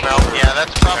up the hill now. Yeah,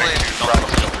 that's probably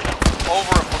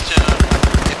over a platoon,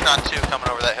 if not 2, coming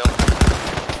over that hill.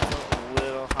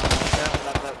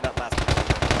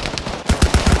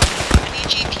 Any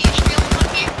GPs feeling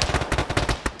lucky?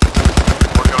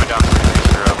 We're going down to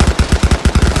 0.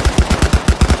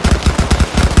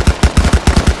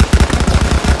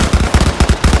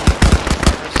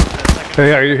 Hey,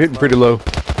 yeah, you're hitting pretty low.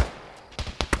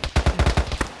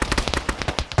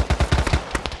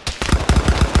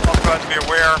 Also glad to be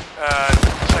aware,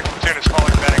 second platoon is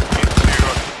falling medic into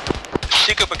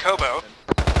Sik Defense. They'll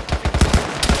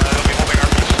be holding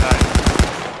our east side.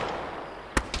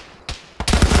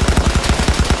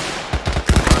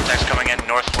 Contacts coming in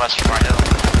northwest from our hill.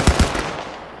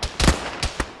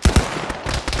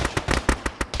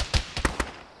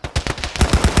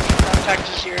 Contact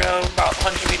to 0, about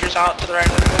 100 meters out to the right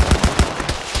of the hill.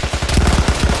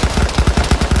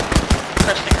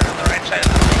 Cresting around the right side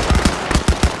of the hill.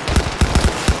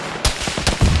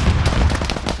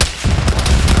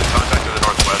 Contact to the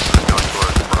northwest is going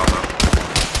toward Bravo.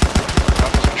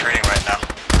 Bravo's retreating right now.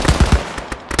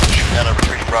 Shooting down a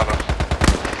retreating Bravo.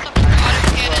 Some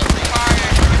auto-cannon far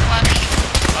northwest.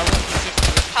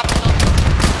 Top of the hill.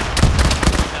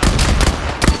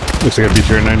 Looks like a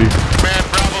BTR 90. Man,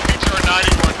 Bravo BTR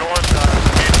 90 going north,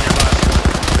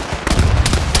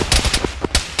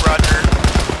 Roger.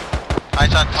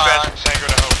 Eyes on Dispatch time. from Sango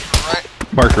to Hope. Right.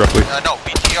 Marked roughly. No,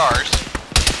 BTRs.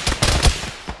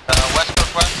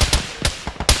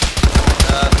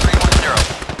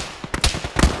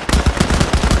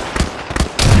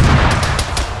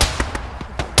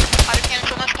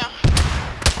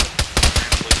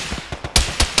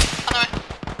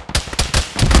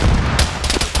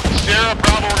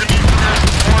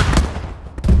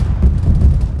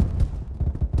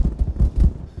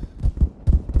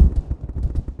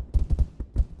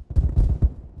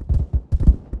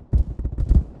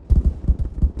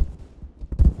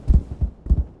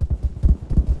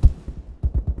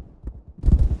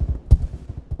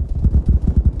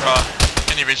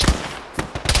 enemies.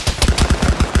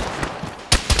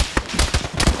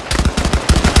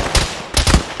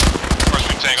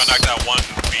 Horseman Tango knocked out one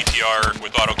BTR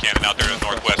with autocannon out there in the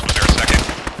northwest. Was there a second?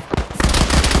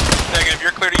 Negative,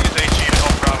 you're clear to use HE to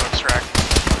help Bravo extract.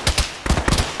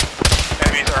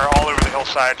 Enemies are all over the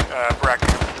hillside,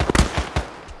 bracketing them.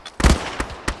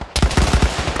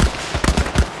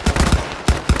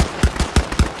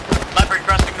 Leopard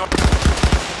crossing north.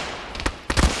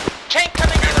 Tank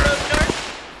coming in the road north.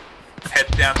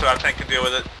 Heads down so our tank can deal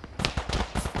with it.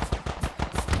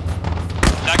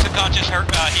 Knocks unconscious,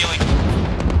 healing.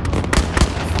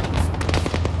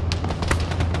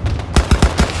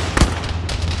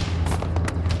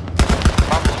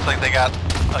 Probably looks like they got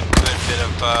a good bit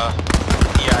of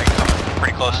EI coming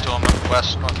pretty close to them,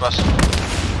 west, northwest.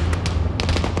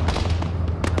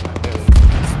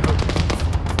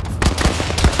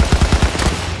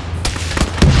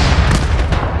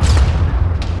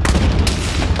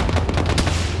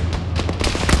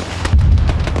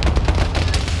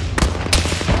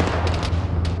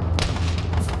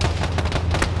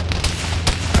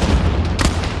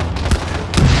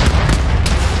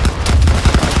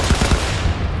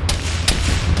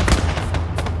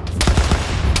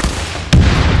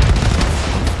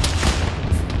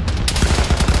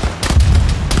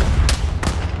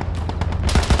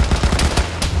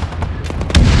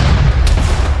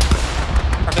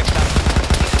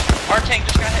 Our tank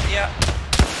just got hit, yeah.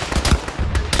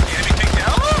 The enemy tank down?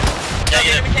 Oh! Yeah, the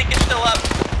enemy tank is still up.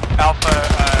 Alpha,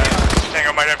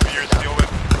 Tango might have yours to deal with.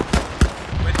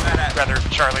 Where's that at? Rather,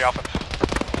 Charlie Alpha.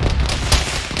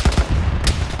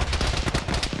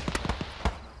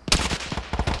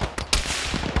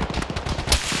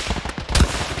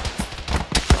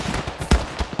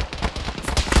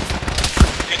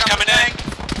 It's coming in.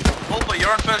 Wolfer,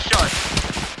 you're on first shot.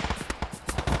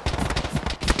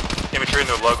 Infantry in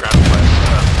the low ground west,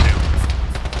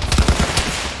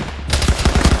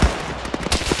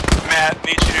 2. Matt,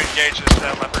 need you to engage this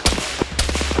leopard.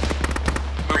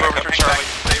 Move over to Charlie.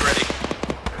 Stay ready.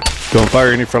 Don't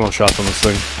fire any frontal shots on this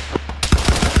thing.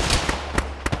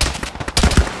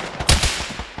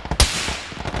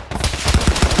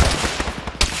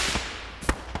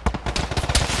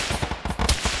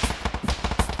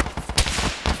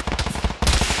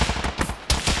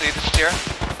 See the steer?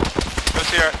 Go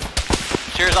Sierra.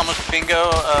 Steer's almost bingo.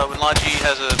 When Logi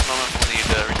has a moment, we'll need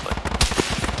replay.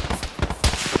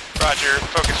 Roger,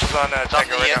 focus is on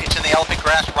Tango right now. It's in the elephant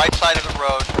grass, right side of the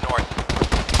road, north.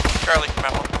 Charlie, come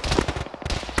out.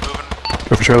 Moving.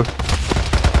 Go for Charlie.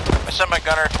 I sent my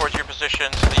gunner towards your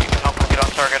position so that you can help him get on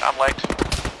target. I'm legged.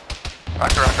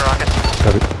 Rocket, rocket, rocket.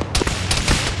 Got it.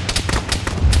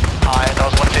 That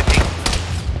was 150.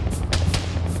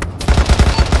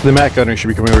 The Mac gunner should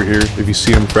be coming over here. If you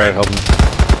see him, Brad, help him.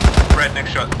 Brad,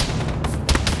 next shot.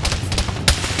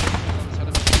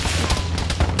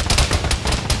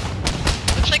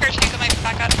 Looks like our tank might be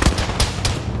back up.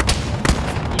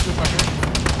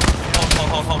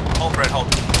 Hold, Brad, hold.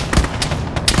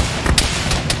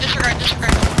 Disregard,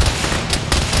 disregard.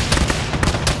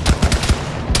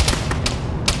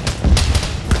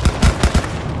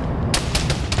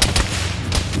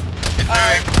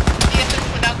 DSS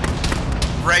went down.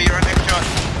 Ray, you're on next shot.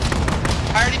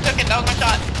 I already took it, that was my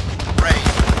shot.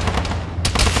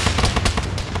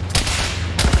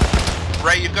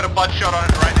 Ray, you've got a butt shot on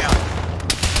it right now.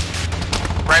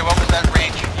 Ray, what was that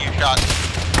range you shot?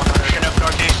 100. Chinook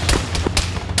northeast.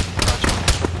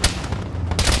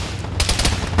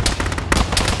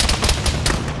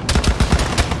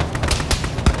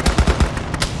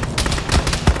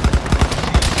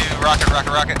 Rocket,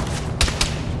 rocket, rocket.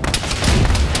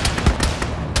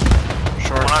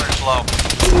 Short. 100's low.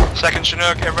 Second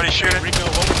Chinook, everybody shoot it. Rico,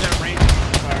 what was that range?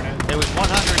 It was 100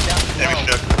 down to Damn it,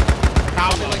 Chuck.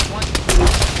 How low?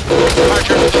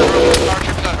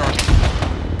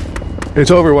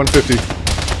 It's over 150.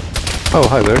 Oh,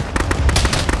 hi there.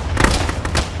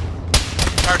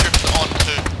 Paratroopers on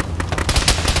 2.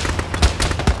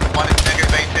 One is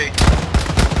negative 80.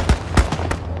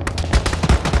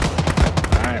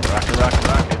 Alright, rocket, rocket,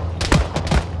 rocket.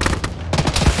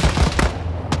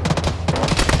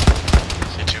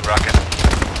 C2 rocket.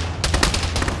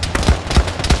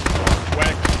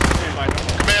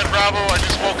 Command Bravo, I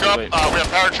just woke up. We have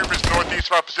paratroopers northeast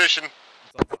of our position.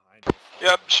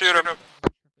 Yep, shoot him.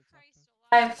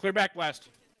 Clear back west.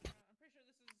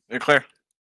 You're clear.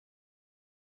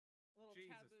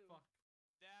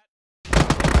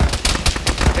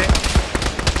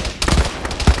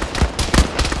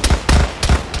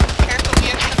 Careful, we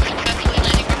have some successfully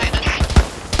landing behind us.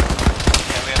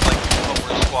 Yeah, we have like over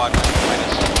a squad behind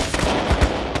us.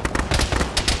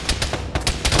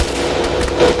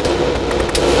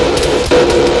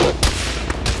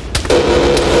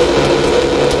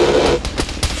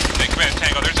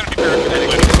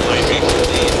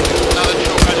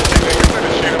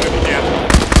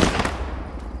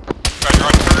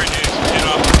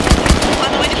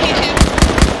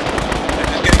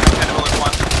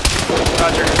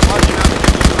 Roger. Marching out.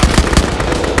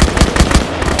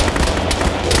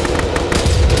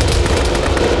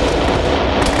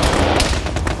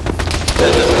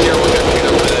 This is here, we're gonna beat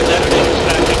up with it.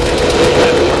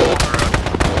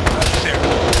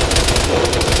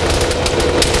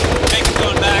 Tank's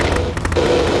going back.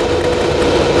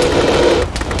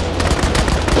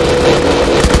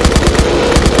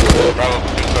 Bravo,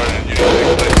 platoon sergeant, you need to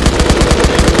take place.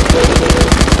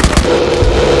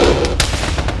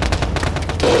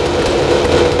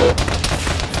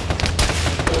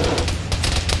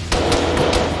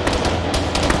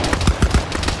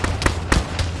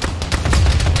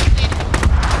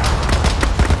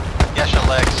 Yes, your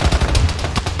legs.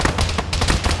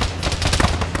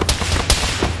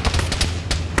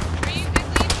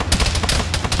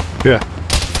 Yeah.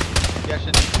 Yes,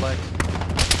 it needs legs.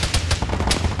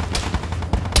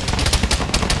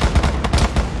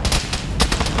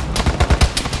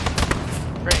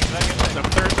 Great, can I get like the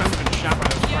third time been shot by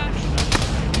those fuckers?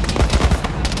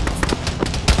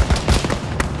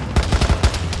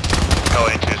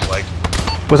 Going into his leg.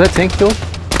 Was that tank killed?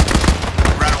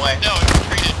 Ran away. No, it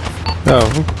retreated. Oh,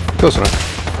 close enough.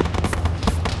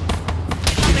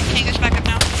 The tank is back up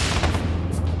now.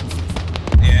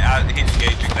 Yeah, he's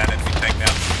engaging that enemy tank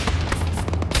now.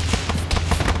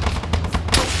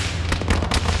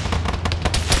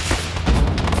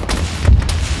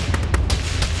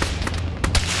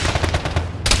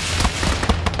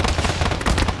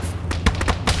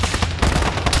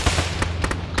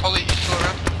 Coley, you still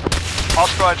around? All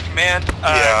squads command,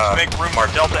 to make room for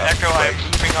Delta Echo, I am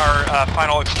moving our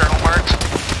final external marks.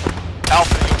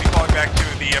 Alpha, you'll be falling back to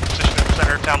the position in the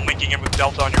center of town, linking in with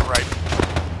Delta on your right.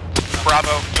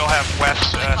 Bravo, you'll have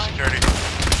west security.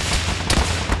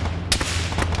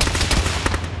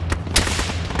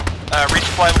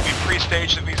 Resupply will be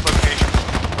pre-staged at these locations.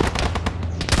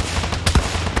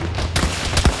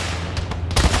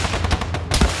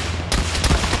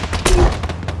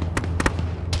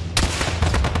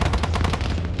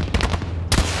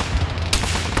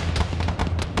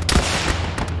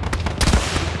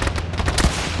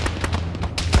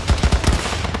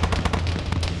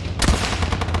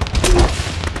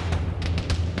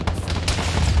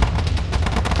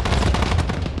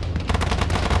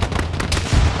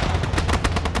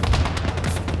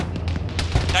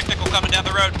 Technical coming down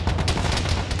the road.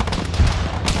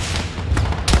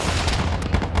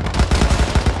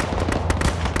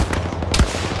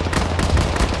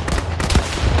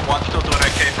 One's still doing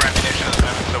okay for ammunition at the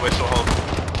moment, so we're still holding.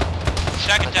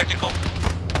 Second technical.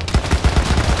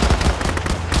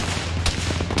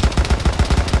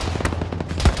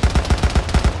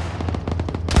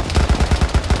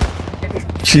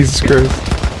 Jesus Christ.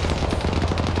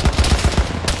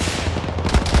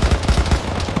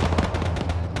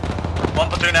 One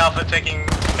platoon Alpha taking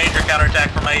major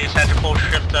counterattack from my east, had to pull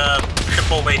ship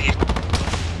full weight east.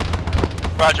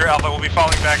 Roger, Alpha will be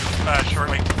falling back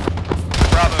shortly.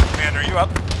 Bravo, Commander, are you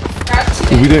up?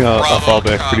 We'll be doing a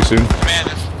fallback pretty soon. Command,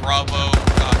 this is Bravo.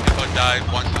 Info died.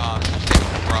 One taken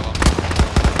from Bravo.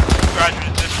 Roger,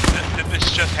 did this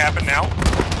just happen now?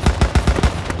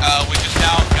 We just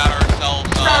now got ourselves.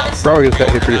 Bravo just got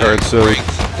hit pretty hard, so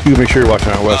you make sure you're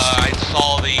watching out west. I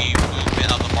saw the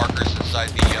movement of the markers inside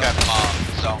the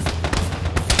zone.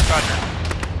 Roger.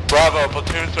 Bravo,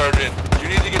 platoon sergeant, you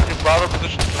need to get to Bravo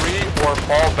position 3 or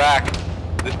fall back.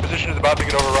 This position is about to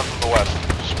get overrun from the west.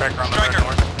 Striker on the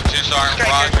north. Platoon Sergeant,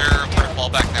 Roger. We're gonna fall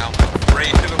back now.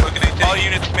 Raise to the looking at All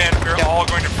units, command, we're all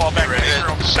going to fall back to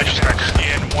zero position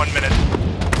in 1 minute.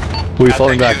 We'll be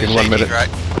falling back in 1 minute. Right.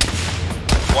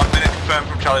 1 minute confirmed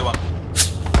from Charlie 1.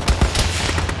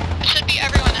 Should be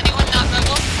everyone. Anyone not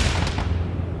mobile?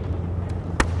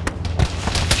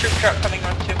 Troop truck coming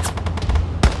on too.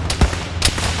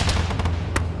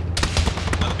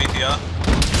 Another BTR.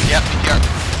 Yep, BTR.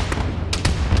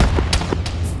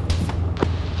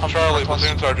 Charlie,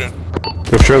 platoon sergeant.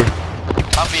 Go Charlie.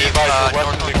 Be advised, your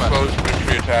west is exposed to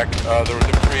infantry attack. There was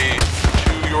a debris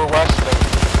to your west that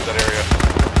was that area.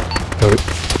 Got it.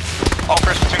 All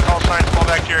first platoon call signs, fall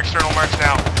back to your external marks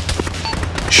now.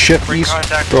 Shift Bring east.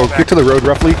 contact, Bro, fall back. get to the road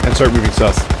roughly and start moving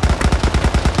south.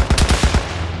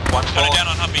 One Cut full. it down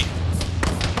on Humvee.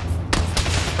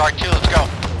 Alright, 2, let's go.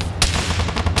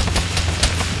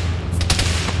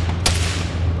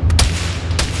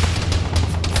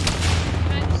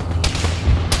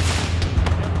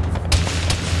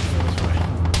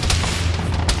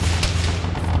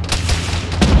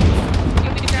 You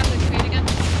want me to grab the crate again?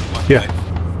 Yeah.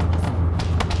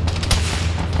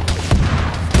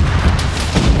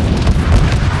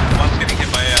 One's getting hit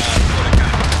by water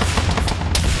cannon.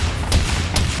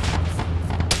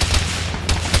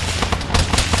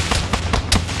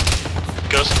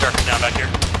 back here.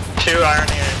 2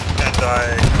 irony and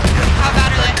How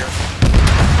bad are they?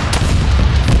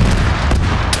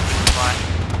 Fine.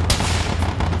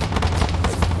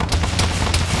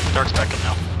 Dark's back up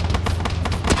now.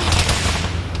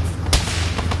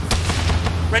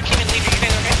 Red team and leave, you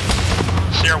guys okay?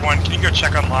 Sierra 1, can you go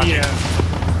check on Logic? Yeah.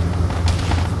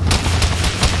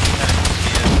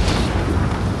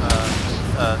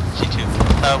 C2.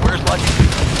 Where's Logic?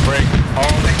 Break. All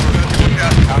things we're going to look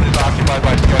at. Town is occupied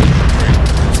by Sketch.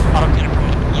 Auto cannon from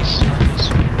east surface.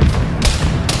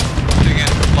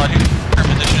 Again, Logic. Our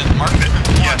position is marked.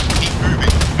 Yes. Keep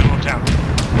moving. Middle of town.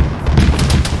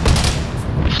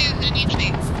 2 in each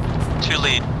lead. 2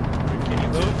 lead. Can you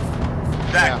move?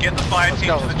 Zach, get the fire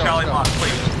team to the Charlie mark,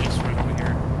 please.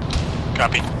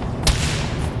 Copy.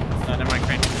 Never mind,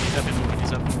 Crane. He's up and moving.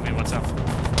 He's up and moving. What's up?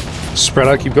 Spread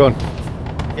out, keep going.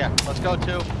 Yeah, let's go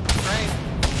to Crane.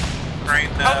 Crane,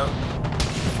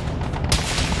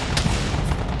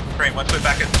 Crane, once we're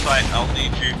back at the site, I'll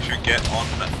need you to get on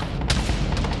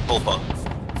bullpup.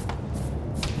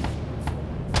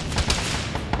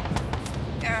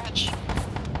 Garage.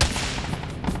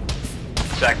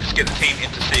 Zach, just get the team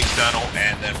into C external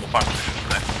and then we'll find positions from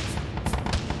there.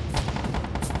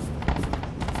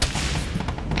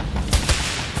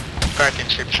 Fire team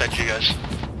straight beside you guys.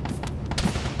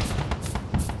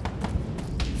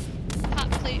 Hot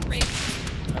plate right.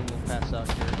 I will pass out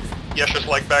here. Yes, just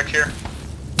like back here.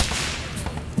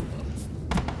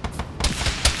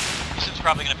 Since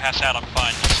probably gonna pass out, I'm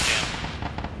fine. Just stand.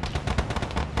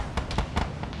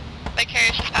 My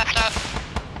carrier's just passed out.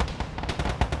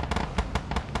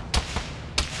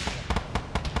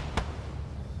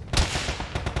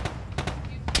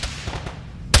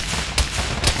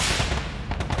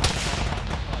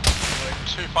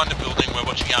 Find the building, we're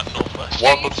watching out northwest.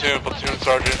 1 platoon, platoon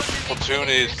sergeant. Platoon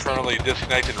is currently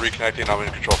disconnected, reconnecting. I'm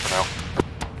in control for now.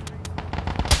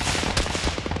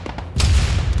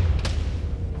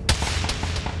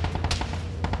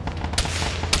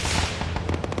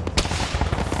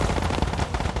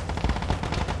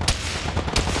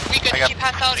 We good? Did you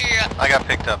pass out or you're up? I got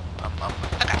picked up.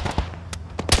 Okay.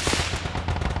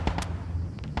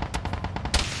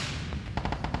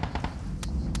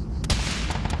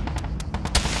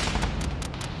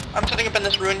 I'm setting up in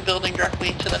this ruined building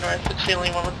directly to the north. It's the only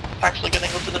one with actually good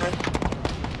angle to the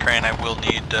north. Crane, I will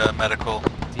need medical.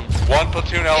 1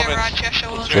 platoon element.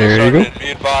 Platoon There you go. sergeant,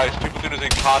 be advised, 2 platoon is in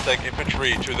contact.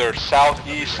 Infantry to their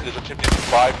southeast is attempting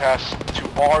to bypass to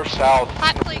our south.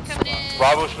 Hot plate coming in.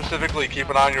 Bravo specifically, keep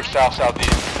an eye on your south-southeast.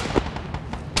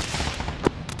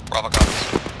 Bravo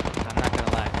comes. I'm not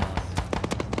gonna lie,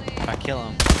 Alice. If I kill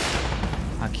him,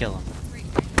 I'll kill him.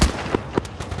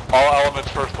 All elements,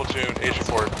 1st platoon, H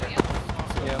report.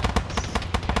 Yep.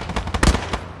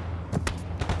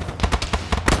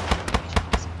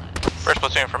 First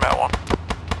platoon for Mat 1.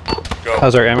 Go.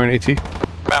 How's our ammo and AT?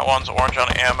 Mat 1's orange on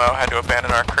ammo, had to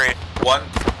abandon our crate. One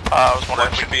I was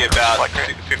wondering should be about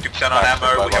 50% on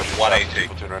ammo, we have 1 AT.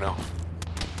 Platoon right now.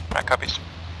 Mat copies.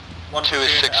 2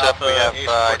 is 6 up, we have,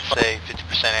 I'd say,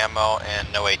 50% ammo and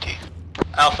no AT.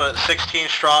 Alpha, 16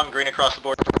 strong, green across the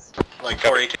board. Like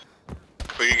 4 AT.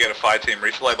 If we could get a fire team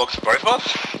resupply box for both of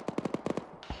us.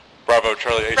 Bravo,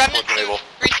 Charlie, H report enable.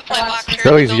 Resupply box.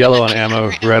 Charlie's yellow on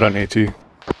ammo, red on AT.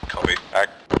 Copy.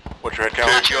 Act. What's your head Not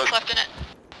count? sure what's left in it.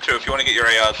 2, if you want to get your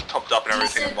ARs topped up and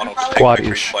everything, and 1 will just take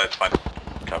Squad-ish. resupply, it's fine.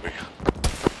 Copy.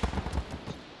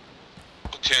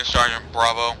 Platoon Sergeant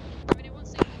Bravo.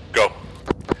 Go.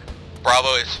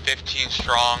 Bravo is 15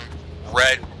 strong,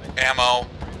 red ammo,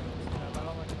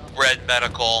 red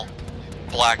medical,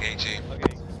 black AT.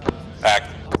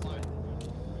 Act.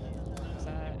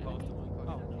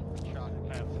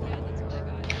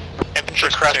 Infantry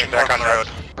crashing back on road.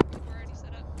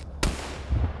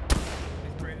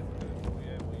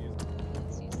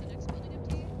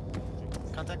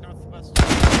 Contact northwest.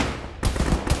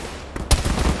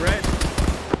 Red.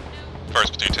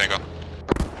 First platoon Tango.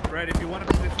 Red, if you want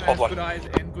to position Hold as on. good eyes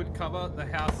and good cover, the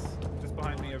house just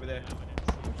behind me over there.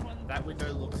 That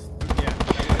window looks, yeah.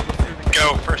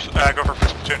 Go for first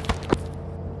platoon.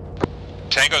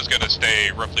 Tango's gonna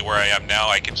stay roughly where I am now.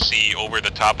 I can see over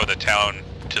the top of the town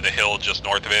to the hill just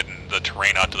north of it, and the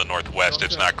terrain out to the northwest.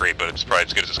 It's not great, but it's probably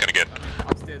as good as it's gonna get.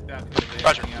 Upstairs balcony over there,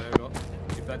 Roger. looking out over.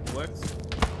 If that works.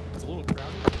 It's a little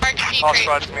crowded. Mark C All crate.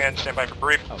 squads command, stand by for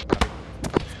brief.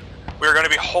 We're going to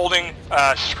be holding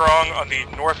strong on the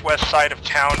northwest side of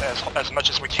town as much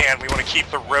as we can. We want to keep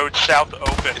the road south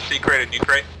open. Is C crate and U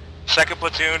crate? Second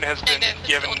platoon has been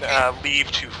given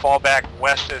leave to fall back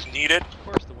west as needed. Of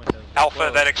course the windows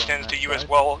Alpha, that extends to you as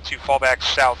well to fall back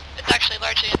south. It's actually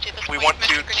largely empty at this We point. want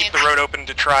to keep the road open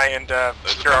to try and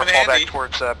secure our fallback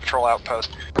towards patrol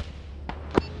outpost,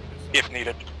 if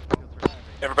needed.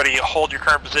 Everybody hold your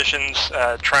current positions,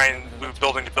 try and move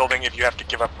building to building if you have to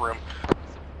give up room.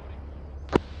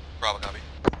 Bravo, copy.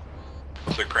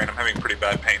 So Crane, I'm having pretty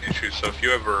bad pain issues, so if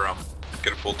you ever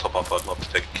get a full top up, I'd love to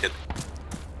take a kit.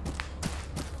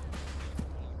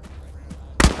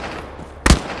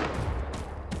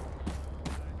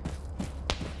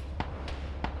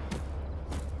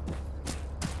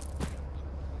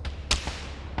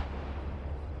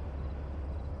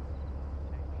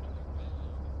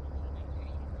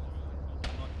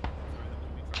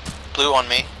 Blue on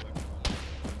me.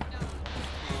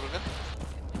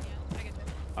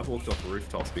 I've walked off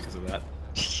rooftops because of that.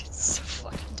 It's so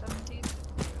fucking dumb, dude.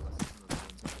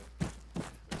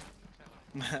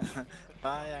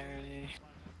 Bye, Irony.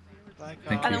 Bye,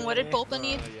 Thank And you. then what did Bulba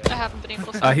need? I haven't been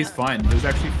able to find He's that. fine. He was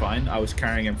actually fine. I was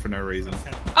carrying him for no reason.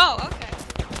 Oh, okay.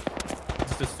 I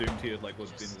just assumed he had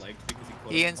was been legged because he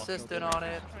closed He the insisted hospital. on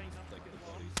it.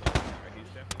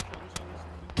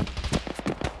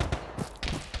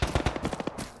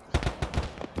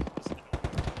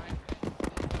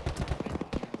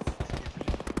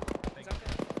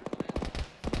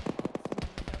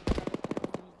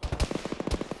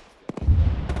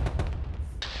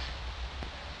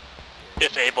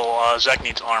 If able, Zach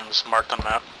needs arms marked on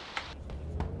map.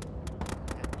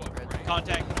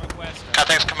 Contact northwest.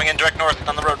 Contact's coming in direct north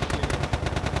on the road.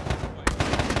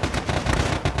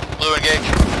 Blue engage.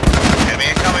 Enemy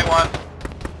incoming one.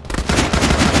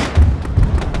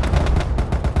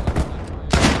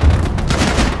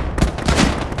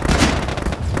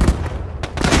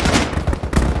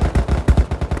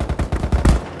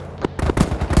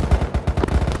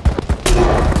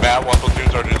 Matt, 1 platoon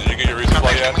sergeant, did you get your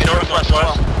resupply yet? Northwest as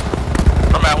well.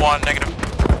 From at 1, negative.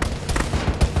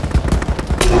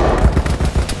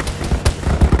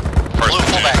 Blue,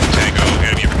 pull back. Tango,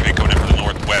 enemy infantry coming in from the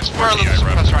northwest. We're a little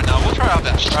suppressed right now. We'll try our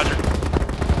best. Roger.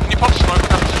 Can you pump smoke?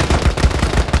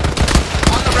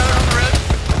 On the road, on the road.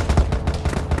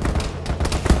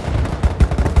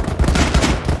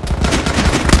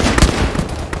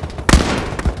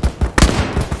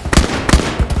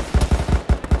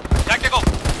 Tactical.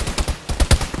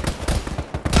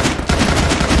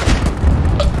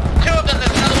 Two of them,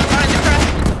 there's another one behind the crest.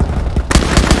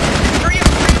 Three of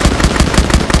them.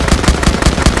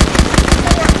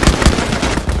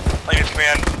 Ladies and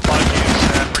command, apologies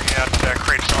bringing out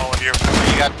crates to all of you.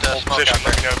 You got Hold smoke position, out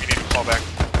let me there. know if you need to fall back.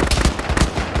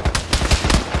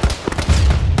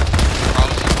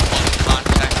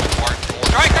 Contact with Mark.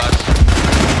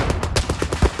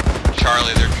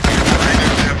 Charlie, they're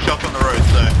I'm shot on the road,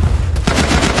 so...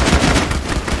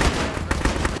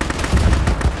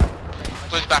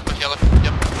 Blue's back with yellow.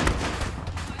 Yep.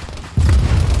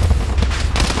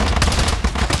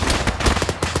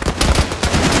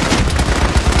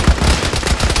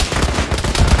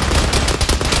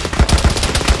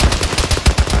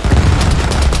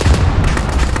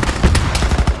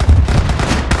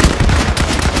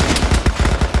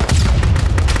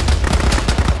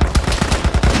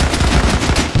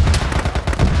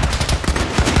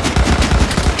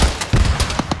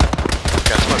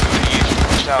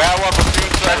 Matt, 1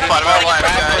 platoon sergeant, Bottom of the line,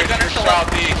 Matt, guys. you're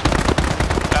southeast.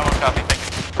 That one copy.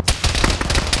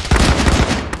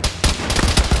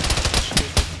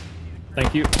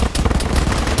 Thank you. Thank you.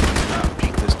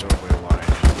 Keep this doorway wide.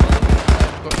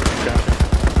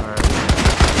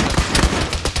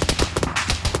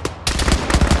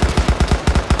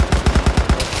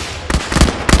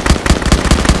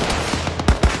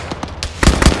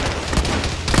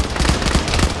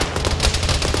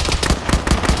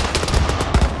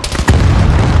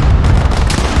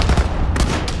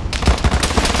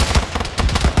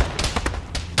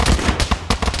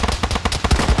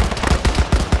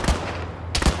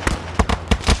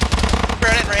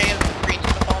 Red and Ray and green to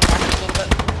the phone back a little bit.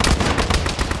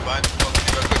 Fine, we'll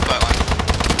give a quick flight line.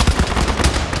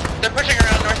 They're pushing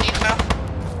around northeast now.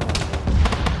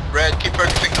 Red, keep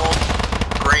focusing north.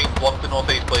 Green, block the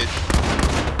northeast, please.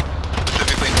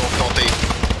 Specifically north-northeast.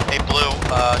 Hey, Blue,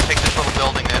 take this little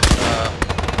building that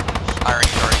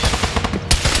Irony's already in.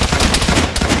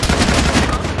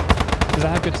 Does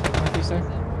that have good stuff with you, sir?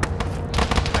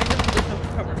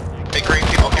 Hey, Green,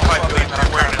 keep occupied buildings that I'm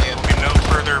There currently in. will be no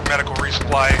further medical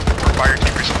resupply or fire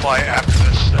team resupply after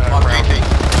this On round. BT.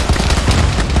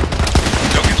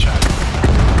 Don't get shot.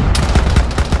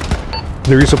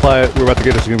 The resupply we're about to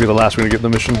get is going to be the last we're going to get in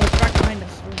the mission.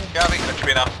 Copy, that should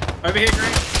be enough. Over here,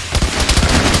 Green.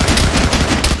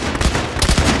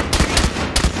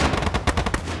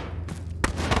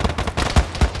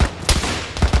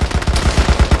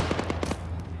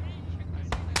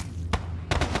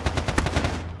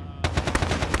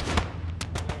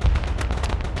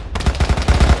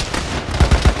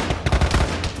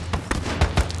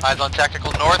 Eyes on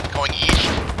tactical north, going east.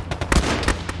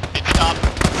 Big stop.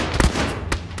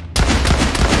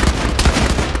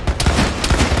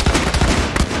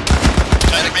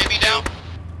 Medic may be down.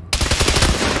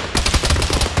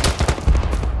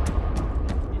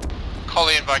 Call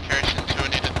the invocation to a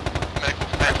needed medical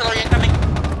defense. Artillery incoming.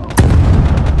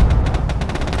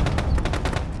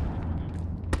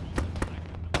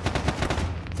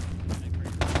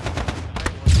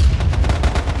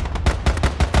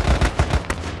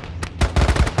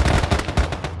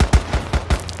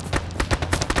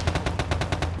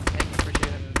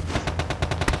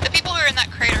 The people who are in that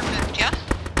crater moved, yeah?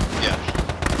 Yeah.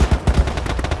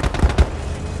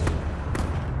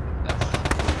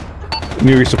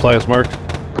 New resupply is marked.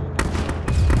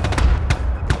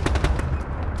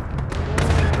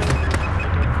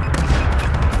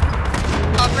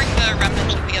 I'll bring the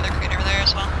remnants of the other crater there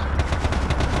as well.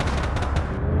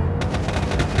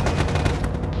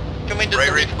 Can we Ray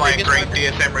resupplying green,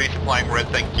 DSM resupplying red,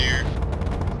 thank you.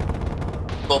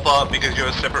 Swap up because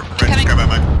you're separate from red, grab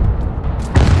ammo.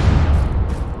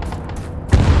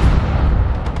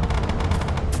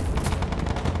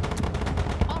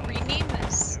 I'll rename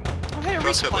this. Oh, hey, a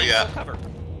Possibly, resupply. yeah. Full cover.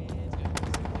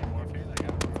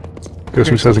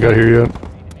 Ghost Moose hasn't got here yet.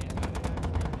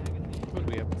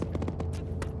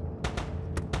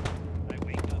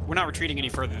 We're not retreating any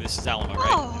further. This is Alamo,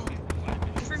 right? Oh,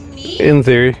 for me? In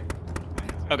theory.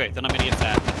 Okay, then I'm gonna get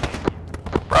that.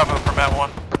 Bravo from Matt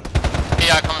 1.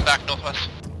 Yeah, coming back northwest.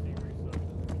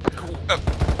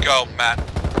 Go, Matt.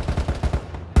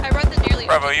 I read the nearly.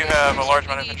 Bravo, you have a large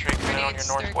amount of infantry coming in on your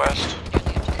northwest.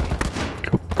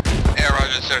 Yeah,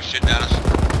 Roger, they're shooting at us.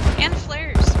 And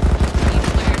flares. Need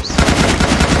flares.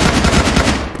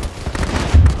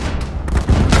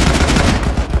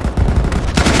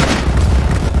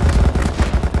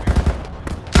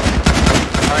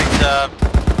 Alright,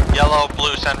 yellow,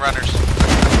 blue, send runners.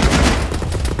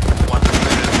 One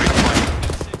completed, 3 deployed.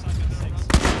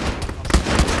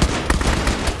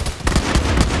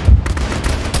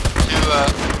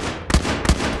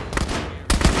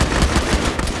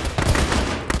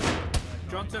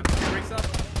 Johnson, did you race up?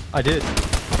 I did.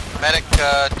 Medic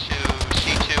to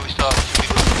C2, we still have 2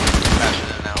 people passing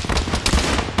in and out.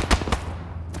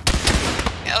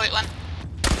 Yeah, wait, one.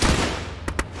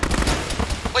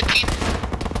 What team?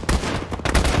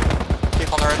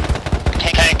 People on the road.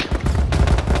 Tank.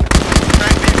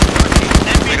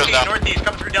 Northeast,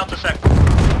 come through Delta Sec.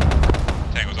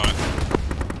 Tank was on it.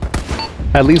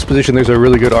 At least position, there's a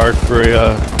really good arc for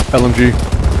a LMG.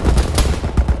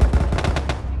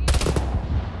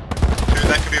 Dude,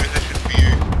 that could be a position for you.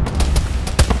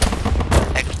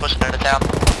 Tank's pushing it down.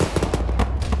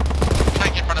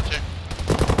 Tank in front of 2.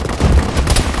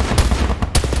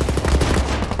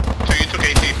 So you took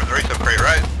AT from the resup crate,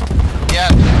 right? Yeah,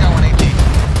 Tank's got 1 AT.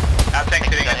 Our tank's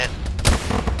hitting Got it. hit.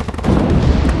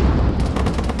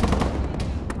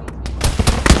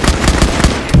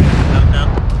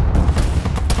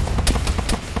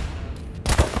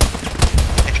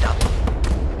 Tank's down.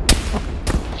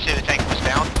 See the tank was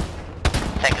down?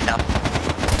 Tank is down.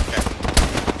 Okay.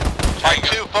 Alright,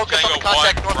 2, focus on the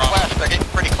contact northwest. They're getting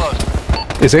pretty close.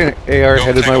 Is an AR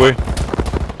headed my way?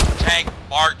 Tank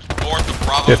marked north of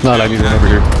Bravo. If not, I need one over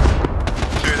here.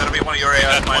 Dude, that'll be one of your AIs.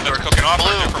 That's one that's cooking off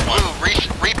or a different one?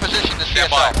 Reposition the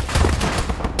Stand CSL.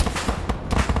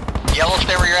 Yellow,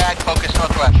 stay where you're at, focus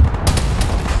northwest.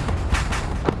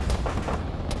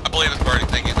 I believe it's burning.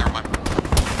 Thank you. Never mind.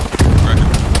 Roger.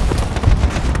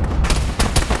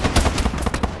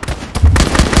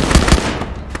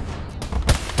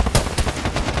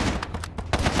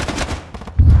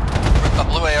 The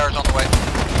blue AR's on the way.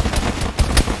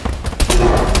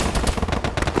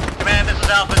 Command, this is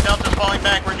Alpha. Delta's falling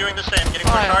back. We're doing the same. Getting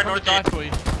pushed hard northeast.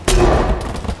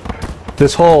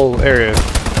 This whole area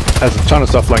has a ton of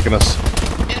stuff flanking us.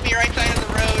 Enemy right side of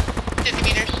the road, 50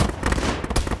 meters.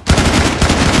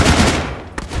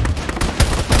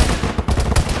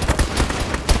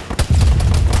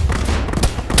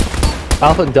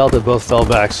 Alpha and Delta both fell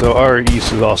back, so our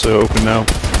east is also open now.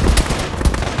 It's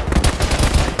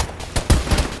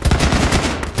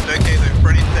okay though,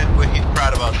 Freddy said he's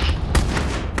proud of us.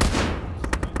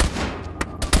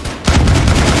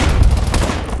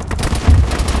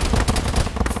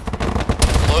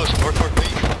 Close, northward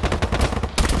lead.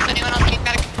 Does anyone else need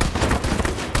medic?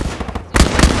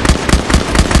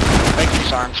 Make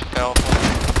these arms fell.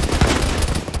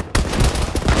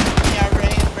 Yeah,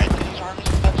 Ray and Red to these arms,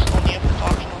 but that's only if it's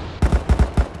optional.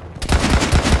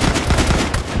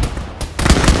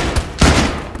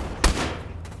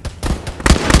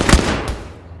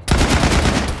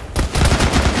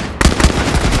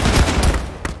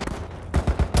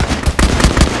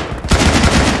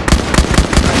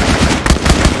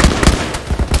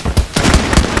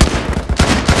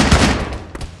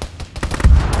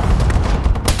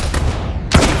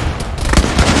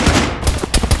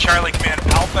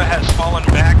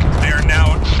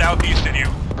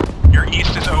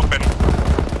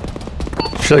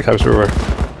 Chili cops everywhere.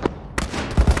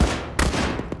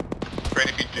 Brand,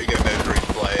 if you do get a minute to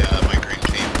replay, my green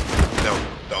team,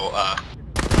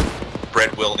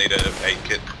 Brett will need a aid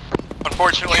kit.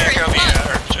 Unfortunately, Echo,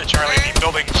 Charlie, the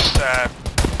buildings are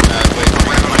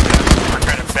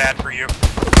kind of bad for you.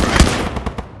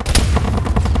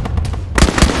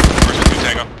 Where's the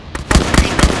Tango?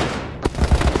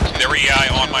 They're EI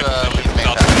on my position,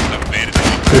 south 27 beta.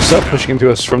 They're sub pushing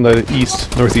into us from the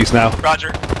east, northeast now.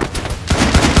 Roger.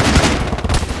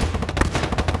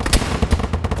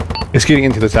 It's getting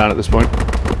into the town at this point.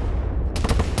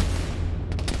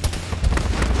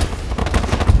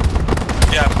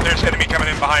 Yeah, there's enemy coming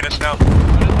in behind us now.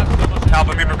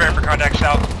 Alpha, be prepared for contact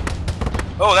south.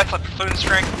 Oh, that's a platoon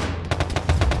strength.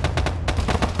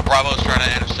 Bravo's trying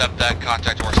to intercept that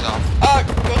contact to our south.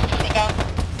 Ghost is down.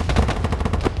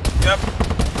 Yep.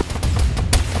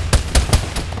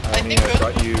 I think Ghost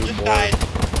just died.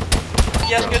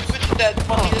 Yes, Ghost is dead.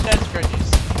 One is dead.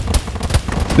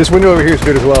 This window over here is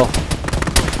good as well.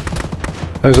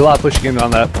 There's a lot pushing in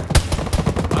on that.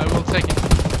 I will take it.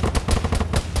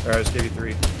 Alright, I just gave you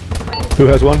 3. Who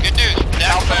has one? Good news.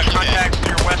 Alpha contacts to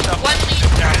your west up. One lead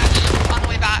crash on the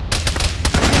way back.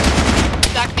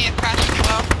 Zach may have crashed as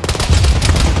well.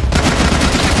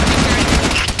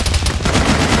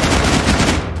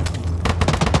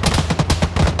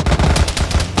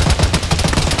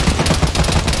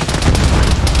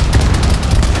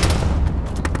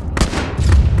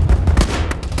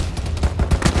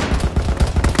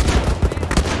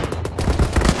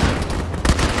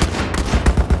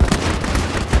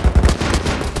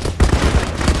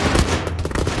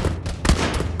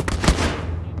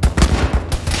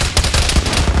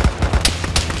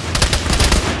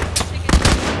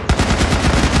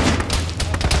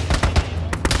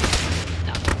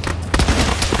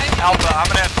 Alpha, I'm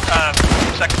gonna have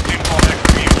second platoon fall back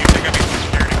for you. You think I'll be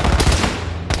security?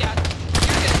 Yeah,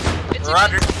 you're good.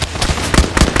 Roger.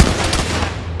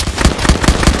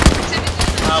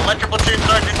 Let your platoon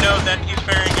sergeant know that he's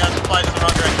ferrying supplies in the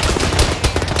wrong direction.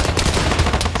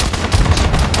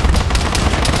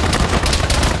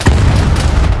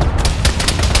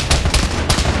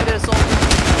 It is soldier.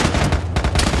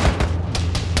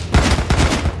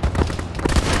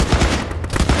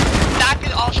 That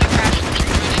could also crash the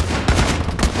tree running.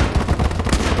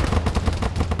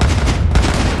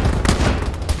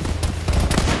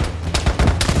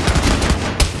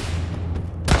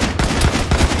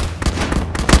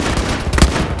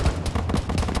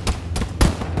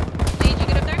 Did you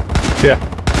get up there? Yeah.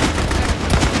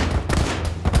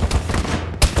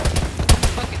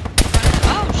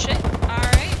 Oh shit.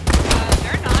 Alright.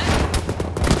 They're not.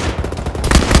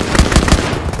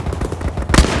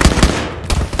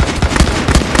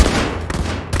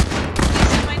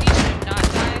 Lisa, my niece should not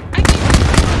die. I think.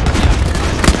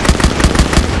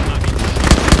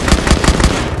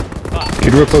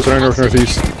 Get real close on our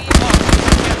northeast.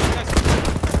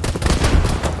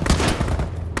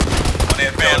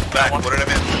 What did I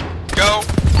miss? Go!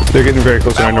 They're getting very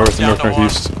close on our north and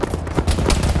northeast.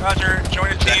 Roger, join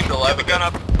the team. Get the gun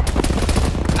up.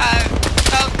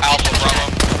 Alpha Bravo.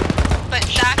 But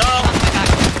Zach is on the back.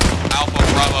 Alpha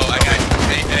Bravo, I got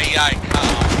AI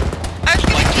I was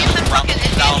gonna use some fucking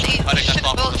south, NBC. cutting us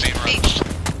off on the main road.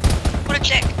 What a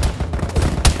chick.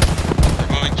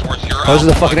 They're moving towards your Oh, there's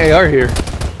a fucking AR here.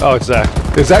 Oh, it's Zach.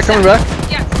 Is Zach coming back?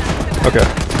 Yeah, Okay.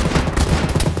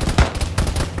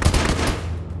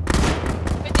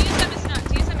 but DSM is not.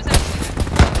 DSM is actually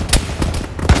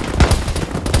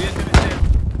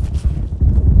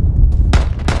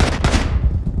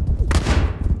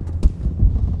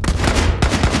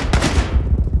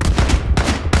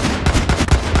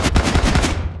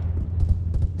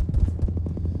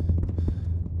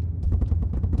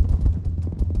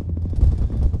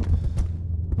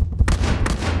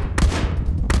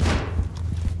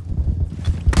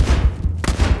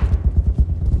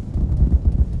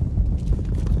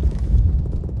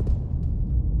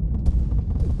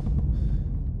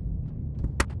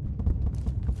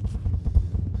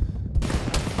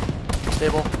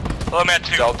Stable. Hello, Matt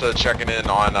 2. Delta checking in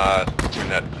on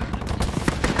 2net.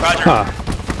 Roger.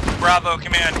 Bravo,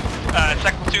 command.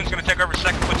 Second platoon's gonna take over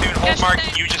second platoon. Hold mark.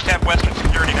 You just have western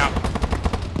security now.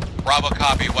 Bravo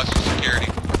copy, Western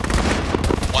security.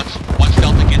 Once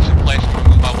Delta gets in place, we'll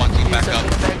move my one team back up.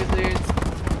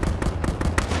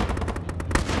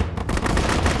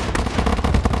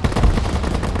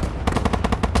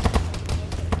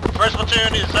 First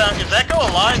platoon is Echo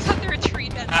alive?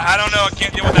 I don't know. I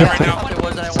can't deal with that right now. It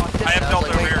was, and I walked in. I have and I was Delta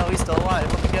like, over wait, here. no, he's still alive.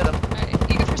 Let me get him.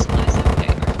 You go for supplies.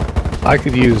 Okay. I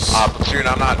could use. Platoon,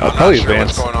 I'm not sure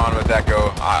advance. what's going on with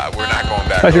Echo. We're not going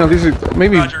back. Actually, no, these are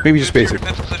maybe just basic.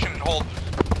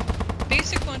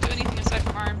 Basic won't do anything aside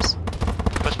from arms.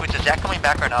 Is Zach coming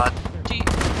back or not?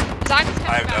 Zach is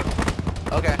coming back.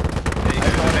 Okay.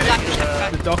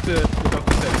 The doctor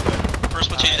said so. First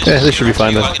platoon, Yeah, this should be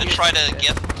fine then. I'm gonna try to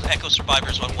get Echo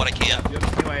survivors on what I can.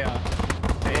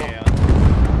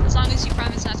 As long as you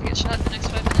promise not to get shot in the next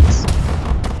 5 minutes.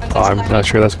 Oh, I'm not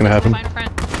sure that's gonna happen.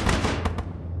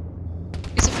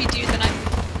 Because if you do, then I'm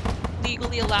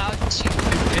legally allowed to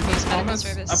use medical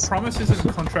service. A promise isn't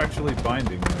contractually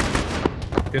binding.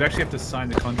 You'd actually have to sign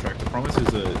the contract. The promise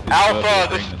is a...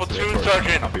 Alpha, this is Platoon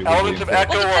Sergeant. Elements of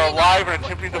Echo are alive and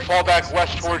attempting to fall back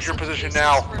west towards your position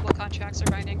now. Verbal contracts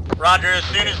are binding. Roger, as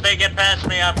soon as they get past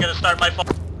me, I'm gonna start my fall.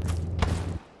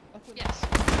 Yes.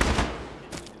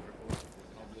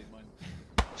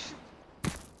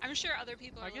 I'm sure other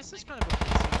people. I guess it's kind of.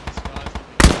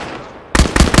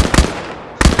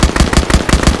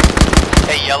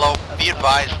 Hey, Yellow, be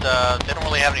advised, they don't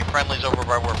really have any friendlies over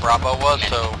by where Bravo was,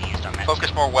 so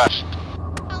focus more west.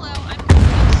 Hello, I'm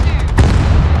upstairs.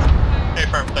 Hey,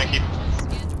 firm, thank you.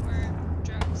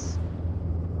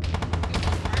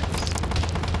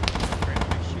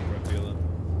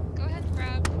 Go ahead and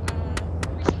grab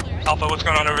Alpha, what's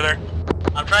going on over there?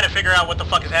 I'm trying to figure out what the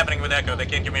fuck is happening with Echo. They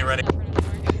can't get me ready.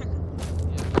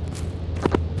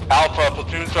 Alpha,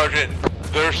 Platoon Sergeant,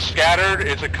 they're scattered.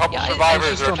 It's a couple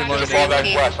survivors. They're attempting to fall back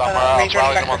west. I'm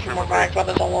rallying them on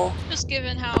 3. Just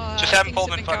given how Just haven't things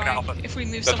pulled have in been fucking going, Alpha. if we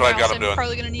move That's somewhere what I got else, him I'm doing.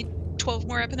 probably gonna need 12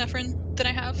 more epinephrine than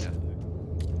I have.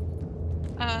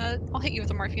 I'll hit you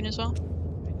with a morphine as well.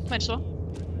 Might as well.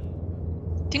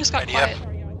 Things got quiet.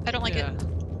 I don't like it.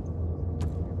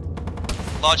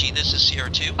 Logi, this is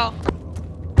CR2. Oh.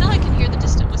 Now I can hear the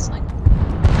distant whistling.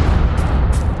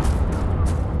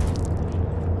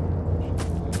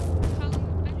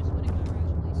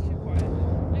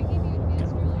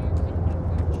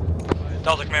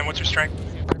 Delta Command, what's your strength?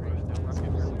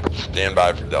 Stand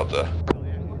by for Delta.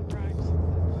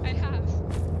 I have.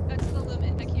 That's the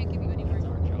limit. I can't give you any more.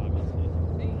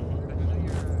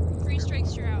 3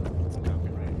 strikes, you're out.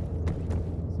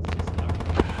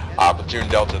 Platoon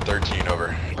Delta 13,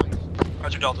 over.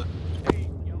 Roger, Delta.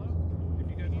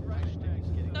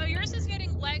 No, yours is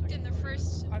getting legged in the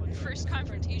first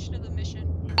confrontation of the mission.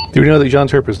 Do we know that John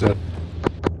Turp is dead?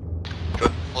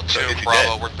 Platoon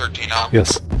Bravo, we're 13 out.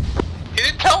 Yes. He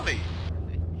didn't tell me.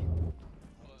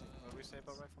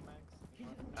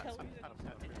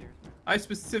 I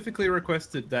specifically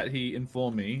requested that he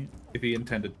inform me if he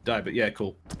intended to die, but yeah,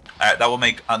 cool. Alright, that will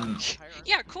make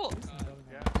Yeah, cool.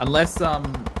 Unless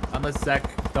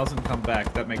Zach doesn't come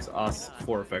back, that makes us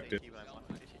 4 effective.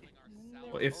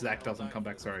 Well, if Zach doesn't come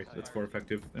back, sorry, that's 4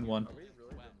 effective in 1.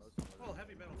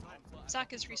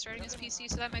 Zach is restarting his PC,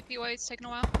 so that might be why it's taking a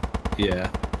while. Yeah.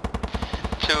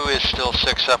 2 is still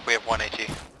 6 up, we have 1 AT.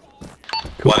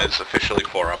 Cool. 1 is officially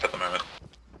 4 up at the moment.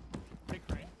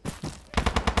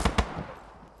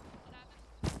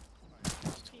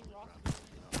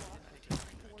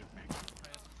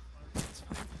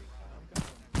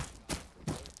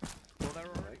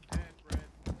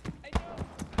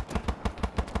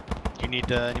 Do you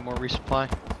need any more resupply?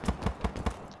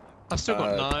 I've still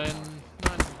got 9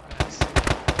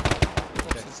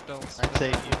 spells.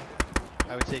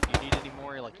 I would say if you need any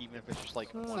more, like even if it's just like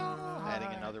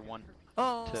adding another one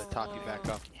to top you back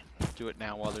up, do it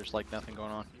now while there's like nothing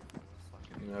going on.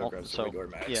 No, grab some regular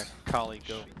max. Yeah, colleague,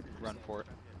 go run for it.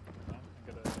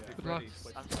 Good luck.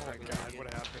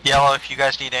 Yellow, if you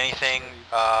guys need anything,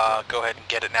 go ahead and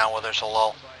get it now while there's a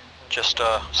lull. Just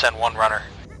send 1 runner.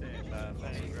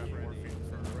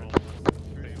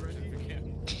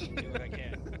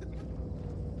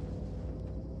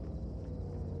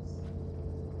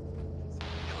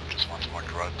 Just wants more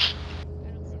drugs.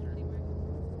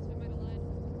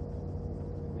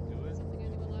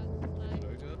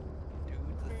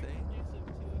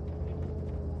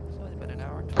 It's only been an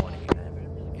hour and 20. I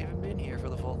haven't even been here for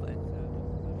the full thing.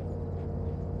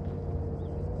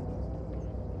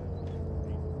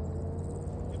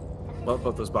 Well,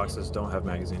 both those boxes don't have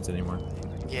magazines anymore.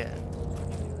 Yeah.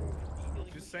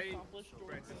 Just say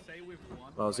we've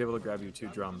won. Well, I was able to grab you 2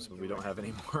 drums, but we don't have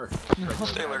any more.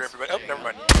 Stay alert, everybody. Oh, never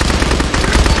mind.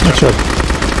 Good job.